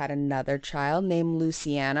 Rose had another child named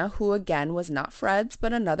Luciana, who again was not Fred's,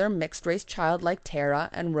 but another mixed-race child like Tara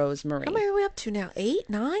and Rosemary. How many are we up to now? 8?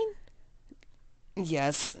 9?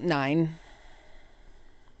 Yes, 9.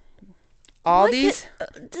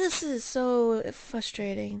 This is so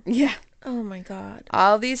frustrating. Yeah. Oh my God.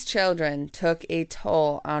 All these children took a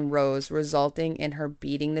toll on Rose, resulting in her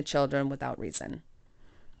beating the children without reason.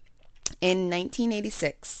 In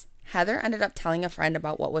 1986, Heather ended up telling a friend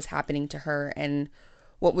about what was happening to her and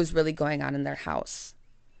what was really going on in their house.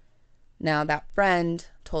 Now, that friend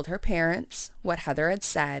told her parents what Heather had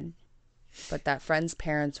said, but that friend's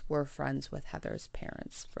parents were friends with Heather's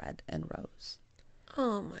parents, Fred and Rose.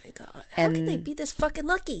 Oh my God. How can they be this fucking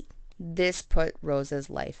lucky? This put Rose's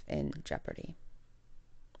life in jeopardy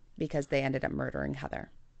because they ended up murdering Heather.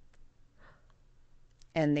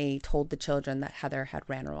 And they told the children that Heather had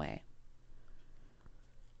ran away.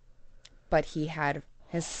 But he had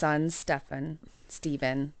his son,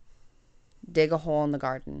 Stephen, dig a hole in the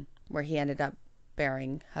garden where he ended up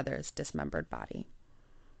burying Heather's dismembered body.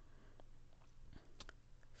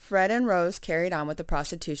 Fred and Rose carried on with the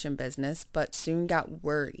prostitution business, but soon got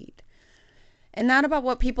worried. And not about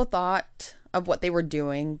what people thought of what they were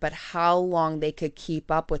doing, but how long they could keep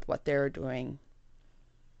up with what they were doing.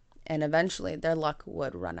 And eventually their luck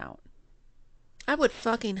would run out. I would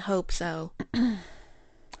fucking hope so.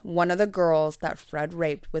 One of the girls that Fred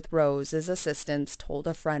raped with Rose's assistance told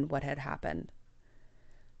a friend what had happened.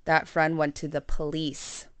 That friend went to the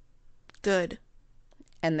police. Good.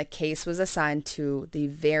 And the case was assigned to the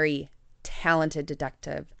very talented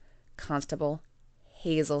detective, Constable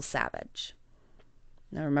Hazel Savage.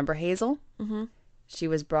 Now, remember Hazel? Mm-hmm. She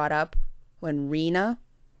was brought up when Rena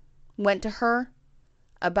went to her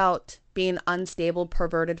about being an unstable,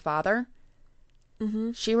 perverted father.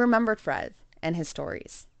 Mm-hmm. She remembered Fred and his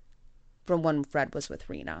stories from when Fred was with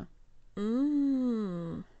Rena.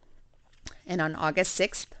 Mm. And on August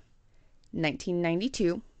 6th,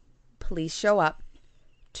 1992, police show up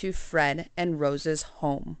to Fred and Rose's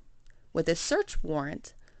home with a search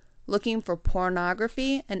warrant looking for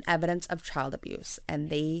pornography and evidence of child abuse. And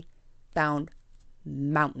they found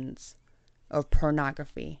mountains of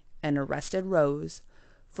pornography and arrested Rose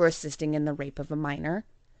for assisting in the rape of a minor.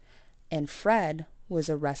 And Fred was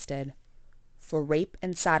arrested for rape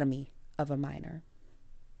and sodomy of a minor.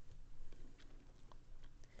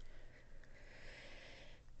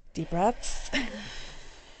 Deep breaths.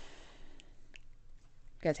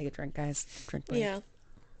 Gotta take a drink, guys. Drink break. Yeah.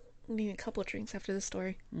 I need a couple of drinks after this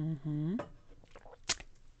story. Mm-hmm.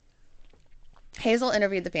 Hazel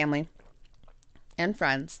interviewed the family and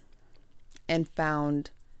friends and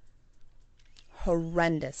found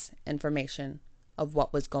horrendous information of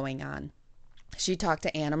what was going on. She talked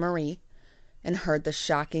to Anna Marie and heard the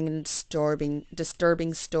shocking and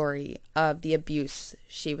disturbing story of the abuse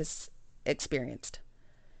she was experienced.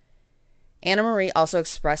 Anna Marie also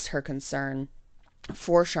expressed her concern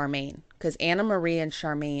for Charmaine, because Anna Marie and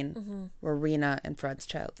Charmaine were Rena and Fred's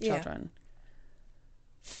children.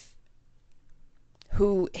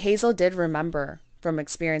 Who Hazel did remember from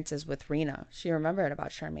experiences with Rena. She remembered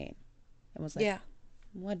about Charmaine. And was like,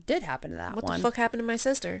 what did happen to that one? What the fuck happened to my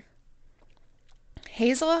sister?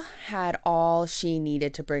 Hazel had all she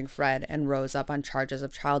needed to bring Fred and Rose up on charges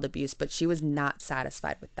of child abuse, but she was not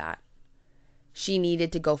satisfied with that. she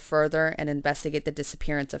needed to go further and investigate the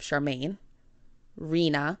disappearance of Charmaine,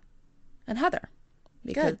 Rena, and Heather.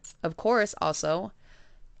 Because, of course, also,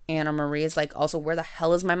 Anna Marie is like, also, where the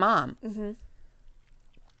hell is my mom? Mm-hmm.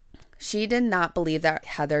 She did not believe that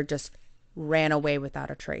Heather just ran away without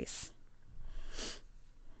a trace.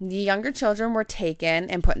 The younger children were taken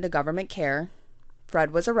and put into government care.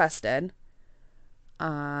 Fred was arrested.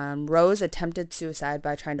 Rose attempted suicide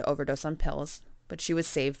by trying to overdose on pills, but she was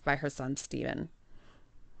saved by her son, Stephen.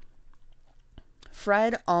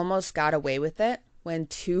 Fred almost got away with it when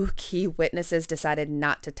two key witnesses decided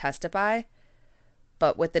not to testify.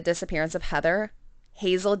 But with the disappearance of Heather,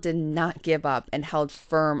 Hazel did not give up and held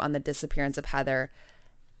firm on the disappearance of Heather.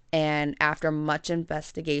 And after much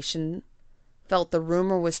investigation, felt the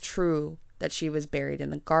rumor was true that she was buried in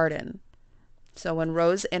the garden. So when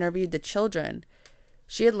Rose interviewed the children,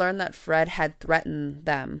 she had learned that Fred had threatened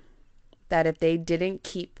them that if they didn't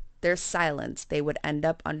keep their silence, they would end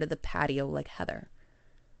up under the patio like Heather.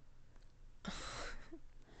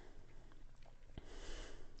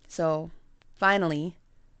 So finally,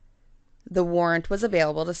 the warrant was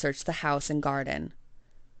available to search the house and garden.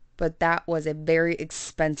 But that was a very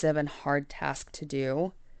expensive and hard task to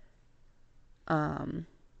do.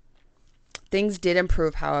 Things did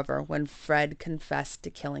improve, however, when Fred confessed to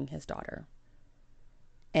killing his daughter.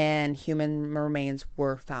 And human remains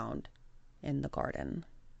were found in the garden.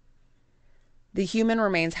 The human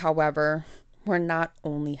remains, however, were not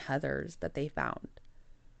only Heather's that they found.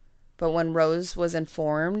 But when Rose was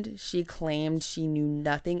informed, she claimed she knew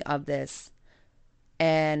nothing of this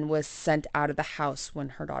and was sent out of the house when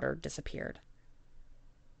her daughter disappeared.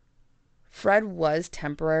 Fred was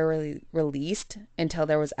temporarily released until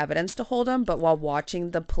there was evidence to hold him, but while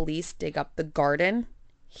watching the police dig up the garden,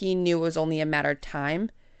 he knew it was only a matter of time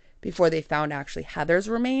before they found actually Heather's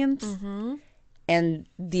remains and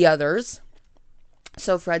the others.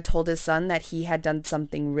 So Fred told his son that he had done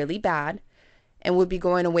something really bad and would be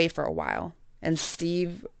going away for a while. And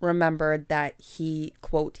Steve remembered that he,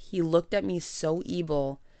 quote, he looked at me so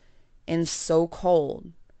evil and so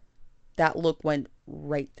cold, that look went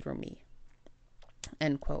right through me,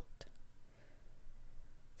 end quote.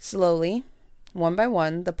 Slowly, one by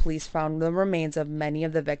one, the police found the remains of many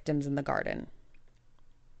of the victims in the garden.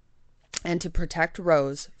 And to protect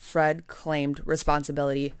Rose, Fred claimed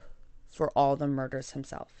responsibility for all the murders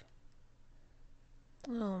himself.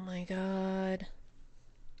 Oh my God.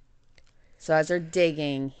 So as they're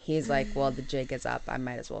digging, he's like, well, the jig is up. I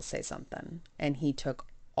might as well say something. And he took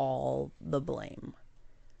all the blame.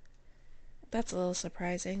 That's a little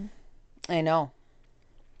surprising. I know.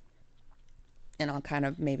 And I'll kind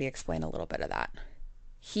of maybe explain a little bit of that.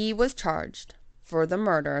 He was charged for the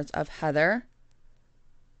murders of Heather,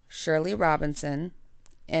 Shirley Robinson,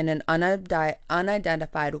 and an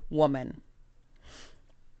unidentified woman.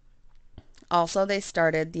 Also, they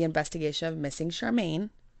started the investigation of missing Charmaine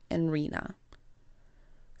and Rena.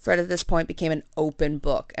 Fred at this point became an open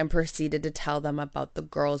book and proceeded to tell them about the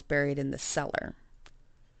girls buried in the cellar.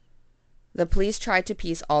 The police tried to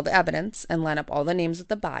piece all the evidence and line up all the names of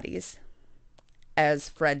the bodies, as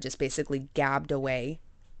Fred just basically gabbed away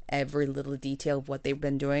every little detail of what they've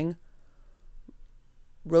been doing.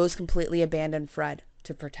 Rose completely abandoned Fred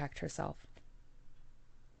to protect herself.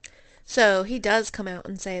 So he does come out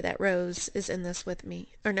and say that Rose is in this with me.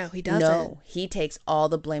 Or no, he doesn't. No, he takes all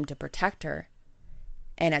the blame to protect her.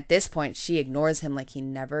 And at this point, she ignores him like he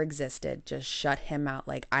never existed. Just shut him out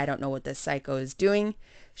like, I don't know what this psycho is doing.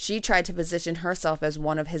 She tried to position herself as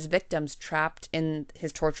one of his victims trapped in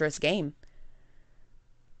his torturous game.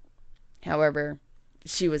 However,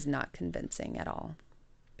 she was not convincing at all.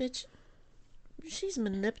 Bitch, she's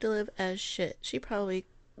manipulative as shit. She probably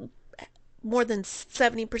more than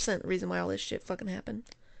 70% the reason why all this shit fucking happened.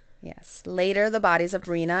 Yes. Later, the bodies of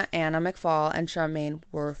Rena, Anna McFall, and Charmaine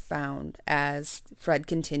were found as Fred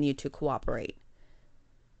continued to cooperate.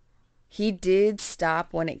 He did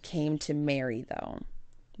stop when it came to Mary, though.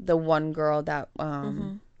 The one girl that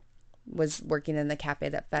was working in the cafe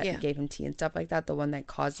that gave him tea and stuff like that. The one that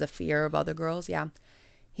caused the fear of other girls. Yeah.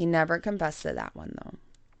 He never confessed to that one, though.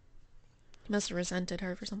 He must have resented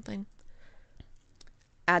her for something.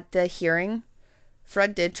 At the hearing,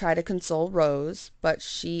 Fred did try to console Rose, but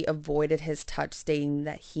she avoided his touch, stating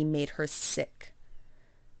that he made her sick.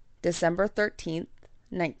 December 13th,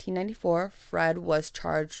 1994, Fred was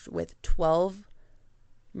charged with 12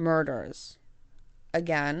 murders.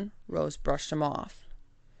 Again, Rose brushed him off.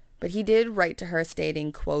 But he did write to her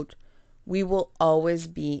stating, quote, "We will always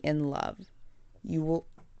be in love. You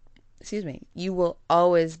will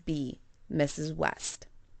always be Mrs. West.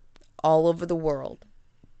 All over the world.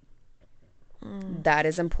 That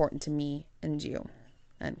is important to me and you,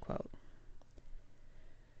 end quote.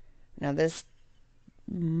 Now this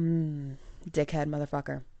dickhead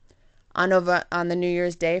motherfucker. On the New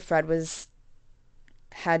Year's Day, Fred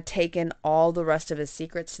had taken all the rest of his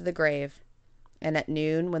secrets to the grave. And at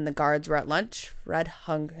noon, when the guards were at lunch, Fred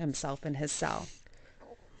hung himself in his cell.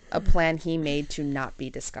 A plan he made to not be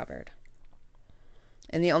discovered.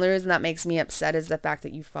 And the only reason that makes me upset is the fact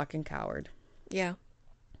that you fucking coward. Yeah.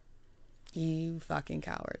 You fucking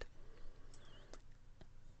coward.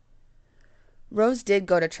 Rose did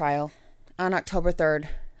go to trial on October 3rd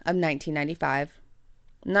of 1995.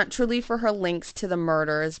 Not truly for her links to the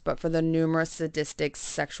murders, but for the numerous sadistic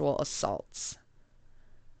sexual assaults.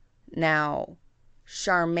 Now,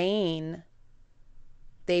 Charmaine,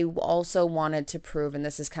 they also wanted to prove, and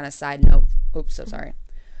this is kind of side note. Oops, so sorry.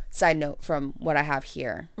 Side note from what I have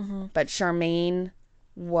here. But Charmaine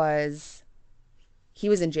he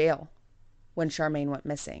was in jail when Charmaine went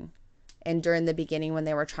missing. And during the beginning when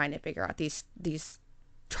they were trying to figure out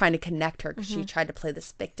trying to connect her because she tried to play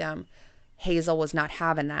this victim, Hazel was not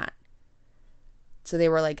having that. So they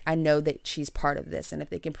were like, I know that she's part of this. And if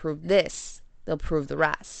they can prove this, they'll prove the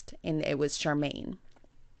rest. And it was Charmaine.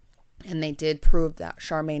 And they did prove that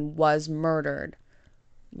Charmaine was murdered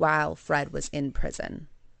while Fred was in prison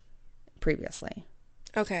previously.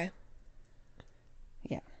 Okay.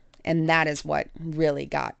 Yeah. And that is what really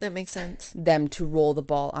got That makes sense. them to roll the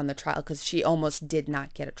ball on the trial, because she almost did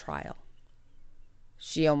not get a trial.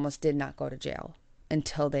 She almost did not go to jail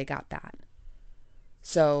until they got that.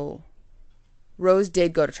 So Rose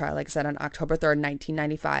did go to trial, like I said, on October 3rd,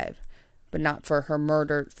 1995, but not for her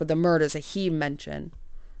murder, for the murders that he mentioned.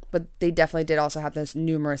 But they definitely did also have those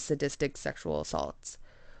numerous sadistic sexual assaults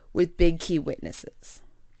with big key witnesses.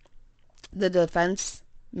 The defense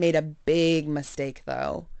made a big mistake,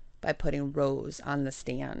 though, by putting Rose on the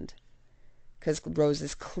stand. Because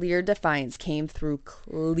Rose's clear defiance came through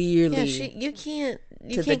clearly. Yeah, you can't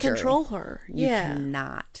control her. You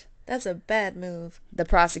cannot. That's a bad move. The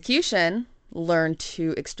prosecution learned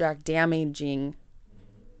to extract damaging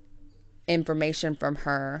information from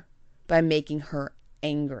her by making her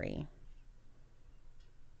angry.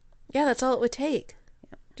 Yeah, that's all it would take.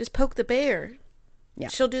 Yeah. Just poke the bear. Yeah.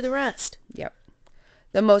 She'll do the rest. Yep.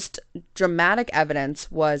 The most dramatic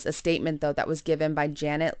evidence was a statement, though, that was given by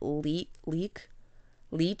Janet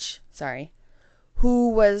Leach, who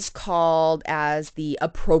was called as the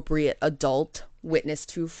appropriate adult witness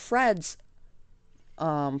to Fred's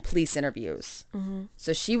police interviews.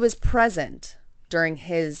 So she was present during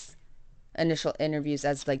his initial interviews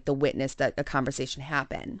as like the witness that a conversation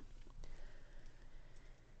happened.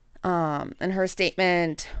 And her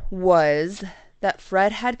statement was that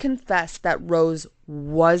Fred had confessed that Rose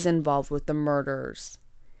was involved with the murders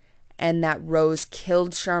and that Rose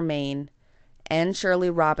killed Charmaine and Shirley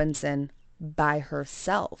Robinson by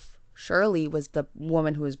herself. Shirley was the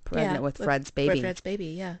woman who was pregnant with Fred's baby. With Fred's baby,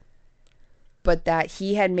 yeah. But that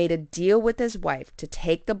he had made a deal with his wife to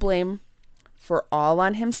take the blame for all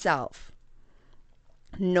on himself.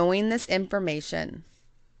 Knowing this information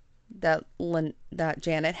that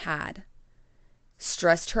Janet had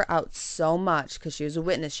stressed her out so much, because she was a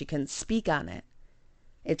witness, she couldn't speak on it.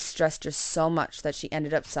 It stressed her so much that she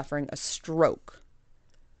ended up suffering a stroke.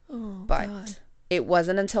 Oh, but God. It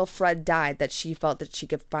wasn't until Fred died that she felt that she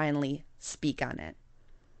could finally speak on it.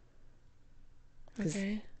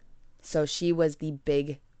 Okay. So she was the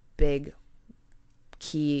big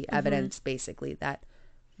key evidence, basically, that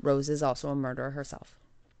Rose is also a murderer herself.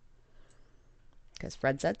 Because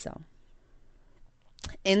Fred said so.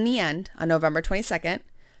 In the end, on November 22nd,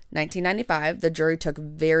 1995, the jury took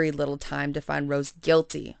very little time to find Rose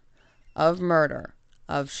guilty of murder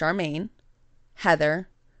of Charmaine, Heather,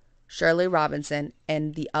 Shirley Robinson,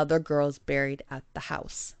 and the other girls buried at the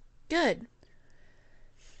house. Good.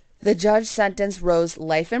 The judge sentenced Rose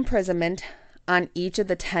life imprisonment on each of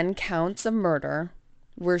the 10 counts of murder,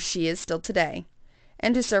 where she is still today,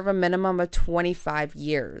 and to serve a minimum of 25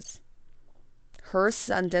 years. Her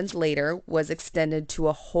sentence later was extended to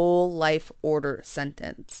a whole life order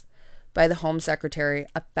sentence by the Home Secretary,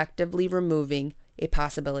 effectively removing a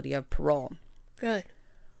possibility of parole. Good.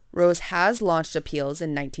 Rose has launched appeals in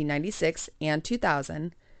 1996 and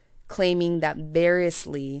 2000, claiming that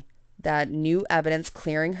variously that new evidence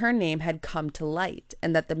clearing her name had come to light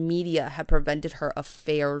and that the media had prevented her a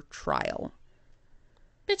fair trial.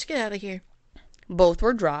 Bitch, get out of here. Both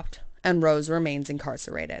were dropped, and Rose remains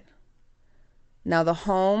incarcerated. Now, the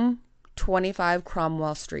home, 25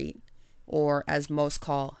 Cromwell Street, or as most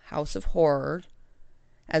call House of Horror,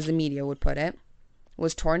 as the media would put it,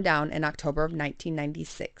 was torn down in October of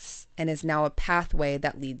 1996 and is now a pathway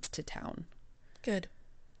that leads to town. Good.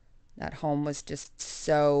 That home was just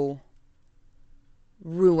so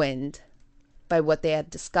ruined by what they had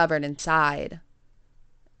discovered inside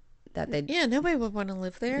that they... Yeah, nobody would want to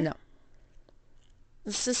live there. No.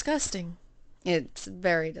 It's disgusting. It's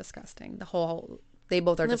very disgusting. They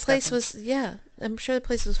both are And the disgusting. place was, yeah, I'm sure the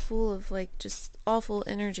place was full of, like, just awful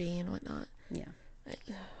energy and whatnot. Yeah.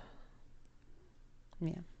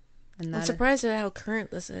 Yeah. And I'm surprised at how current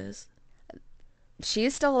this is. She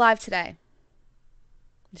is still alive today.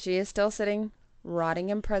 She is still sitting, rotting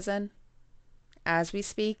in prison as we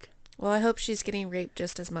speak. Well, I hope she's getting raped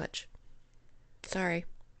just as much. Sorry.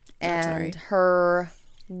 And her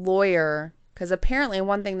lawyer, because apparently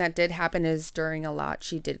one thing that did happen is during a lot,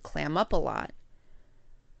 she did clam up a lot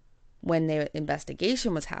when the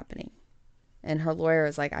investigation was happening. And her lawyer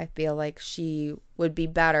was like, I feel like she would be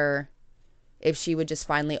better if she would just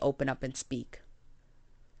finally open up and speak.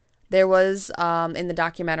 There was in the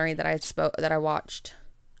documentary that I watched,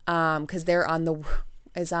 because they're on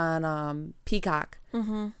Peacock.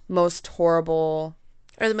 Mm-hmm. Most horrible,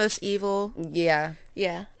 or the most evil. Yeah.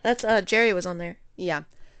 Yeah, that's Jerry was on there. Yeah,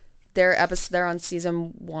 they're on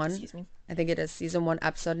season 1. Excuse me. I think it is season 1,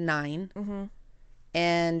 episode 9. Mm-hmm.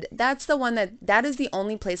 And that's the one that is the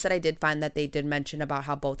only place that I did find that they did mention about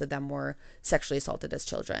how both of them were sexually assaulted as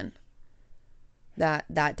children.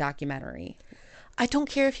 That documentary. I don't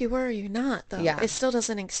care if you were or you're not, though. Yeah. It still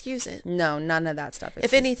doesn't excuse it. No, none of that stuff.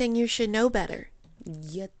 If anything, you should know better.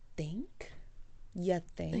 You think? You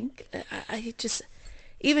think? I just,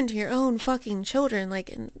 even to your own fucking children,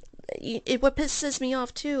 like, what pisses me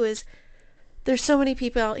off, too, is there's so many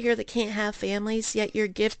people out here that can't have families, yet you're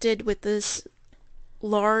gifted with this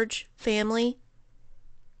large family,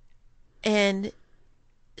 and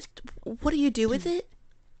what do you do with it?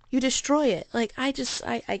 You destroy it. Like, I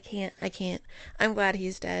can't. I'm glad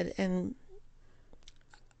he's dead, and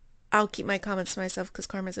I'll keep my comments to myself because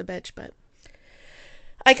Karma's a bitch, but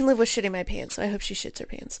I can live with shitting my pants, so I hope she shits her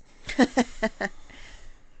pants.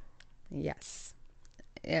 Yes.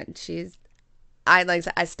 And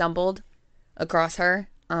I stumbled across her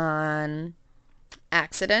on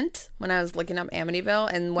accident when I was looking up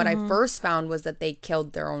Amityville, and what I first found was that they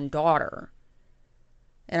killed their own daughter.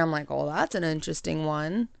 And I'm like, oh, that's an interesting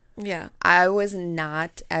one. Yeah. I was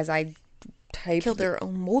not, as I typed... Killed their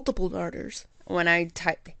own multiple daughters. When I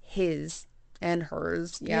typed his and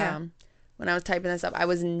hers, yeah. When I was typing this up, I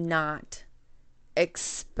was not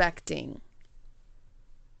expecting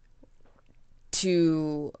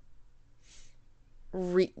to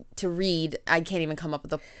read. I can't even come up with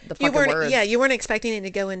the fucking words. Yeah, you weren't expecting it to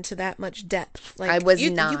go into that much depth. Like, I was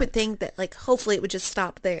not. You would think that, like, hopefully it would just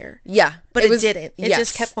stop there. Yeah. But it didn't. It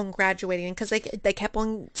just kept on graduating because they kept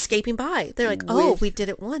on scaping by. They're like, we did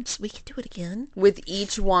it once. We can do it again. With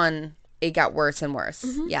each one, it got worse and worse.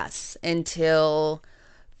 Mm-hmm. Yes. Until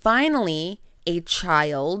finally a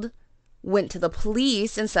child went to the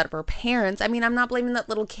police instead of her parents. I mean, I'm not blaming that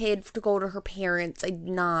little kid to go to her parents. I'm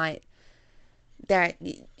not. That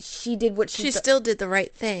she did what she still did the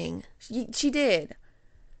right thing. She did.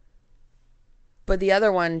 But the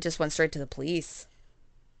other one just went straight to the police.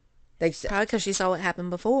 Probably because she saw what happened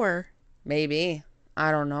before. Maybe. I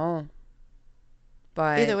don't know.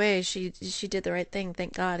 But either way, she did the right thing,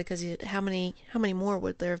 thank God, because how many more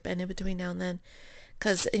would there have been in between now and then?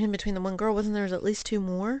 Because in between the one girl, wasn't there at least 2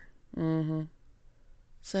 more? Mm-hmm.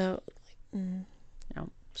 So, no,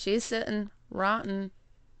 she's sitting rotten.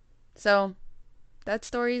 So, that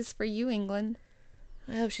story is for you, England.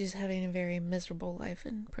 I hope she's having a very miserable life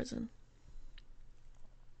in prison.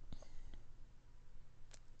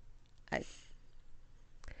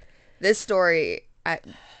 This story, I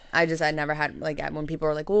never had, like, when people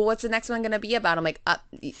were like, well, what's the next one going to be about? I'm like, I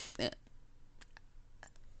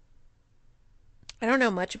don't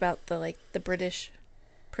know much about the British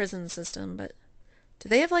prison system, but do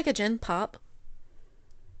they have, like, a Gen Pop?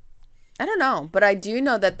 I don't know, but I do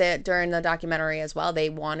know that during the documentary as well, they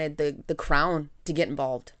wanted the Crown to get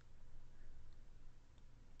involved.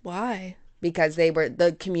 Why? Because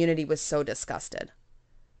the community was so disgusted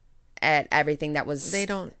at everything that was... They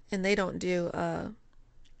don't do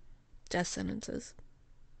death sentences.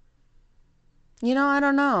 You know, I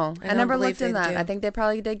don't know. I never looked into that. Do. I think they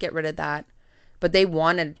probably did get rid of that. But they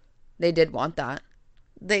did want that.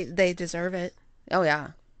 They deserve it. Oh, yeah.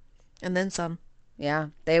 And then some. Yeah,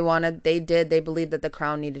 they believed that the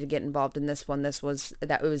Crown needed to get involved in this one. It was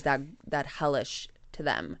that hellish to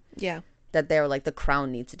them. Yeah. That they were like, the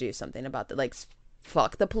Crown needs to do something about that. Like,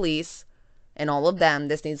 fuck the police and all of them.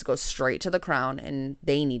 This needs to go straight to the Crown, and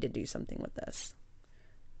they need to do something with this.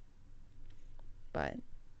 But,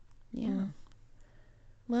 yeah.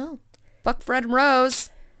 Well. Fuck Fred and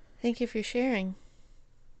Rose. Thank you for sharing.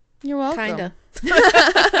 You're welcome. Kinda.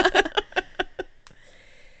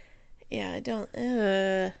 Yeah, I don't.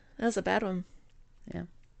 That was a bad one. Yeah.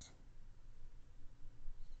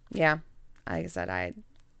 Yeah. Like I said, I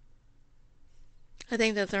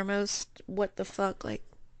think that's our most what the fuck like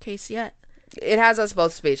case yet. It has us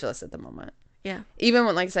both speechless at the moment. Yeah. Even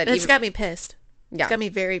when, like I said, It's got me pissed. Yeah. It's got me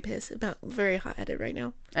very pissed. About very hot headed right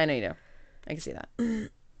now. I know you do. I can see that.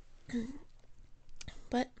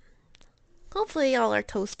 But hopefully all our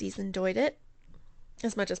toasties enjoyed it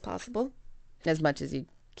as much as possible. As much as you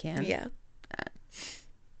can. Yeah.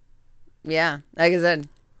 Yeah. Like I said,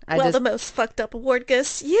 the most fucked up award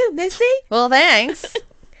goes to you, Missy. Well, thanks.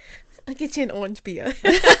 I'll get you an orange beer.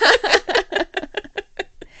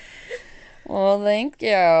 Well, thank you.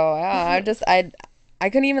 Yeah, I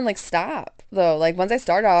couldn't even like stop though. Like once I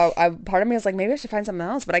started, part of me was like, maybe I should find something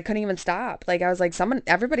else, but I couldn't even stop. Like I was like,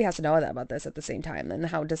 everybody has to know that about this at the same time, and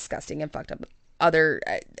how disgusting and fucked up other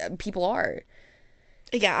people are.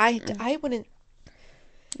 Yeah, I wouldn't.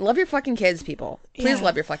 Love your fucking kids, people. Please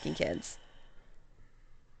love your fucking kids.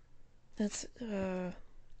 That's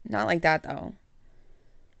Not like that though.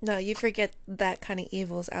 No, you forget that kind of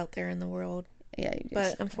evil's out there in the world. Yeah, you do.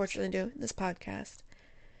 But unfortunately, doing this podcast,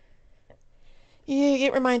 you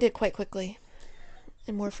get reminded quite quickly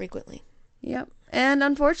and more frequently. Yep. And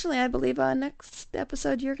unfortunately, I believe next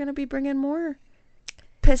episode you're going to be bringing more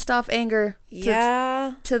pissed off anger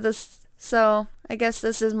to this. So I guess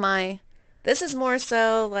this is more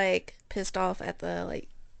so like pissed off at the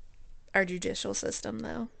our judicial system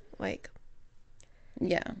though.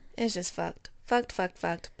 Yeah, it's just fucked.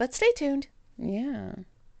 But stay tuned. Yeah.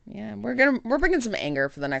 We're bringing some anger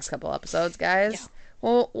for the next couple episodes, guys.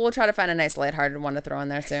 Yeah. We'll try to find a nice lighthearted one to throw in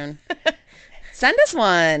there soon. Send us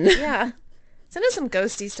one. Yeah. Send us some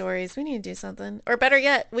ghosty stories. We need to do something. Or better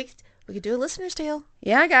yet, we could do a listener's tale.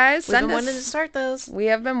 Yeah, guys. We've been wanting to start those. We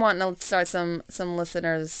have been wanting to start some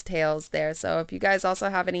listeners' tales there. So if you guys also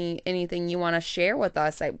have anything you want to share with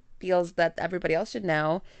us that feels that everybody else should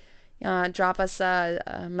know, drop us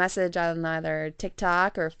a message on either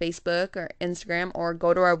TikTok or Facebook or Instagram, or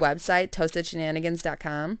go to our website,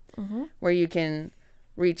 toastedshenanigans.com, where you can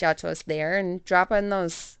reach out to us there and drop in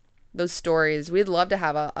those stories. We'd love to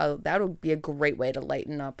have that would be a great way to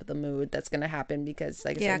lighten up the mood that's going to happen, because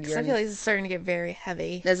like I said, because I feel like this is starting to get very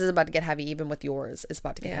heavy. This is about to get heavy. Even with yours, it's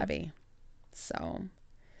about to get heavy. So,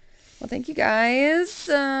 well, thank you guys.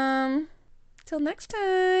 Till next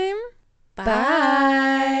time. Bye.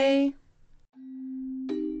 Bye.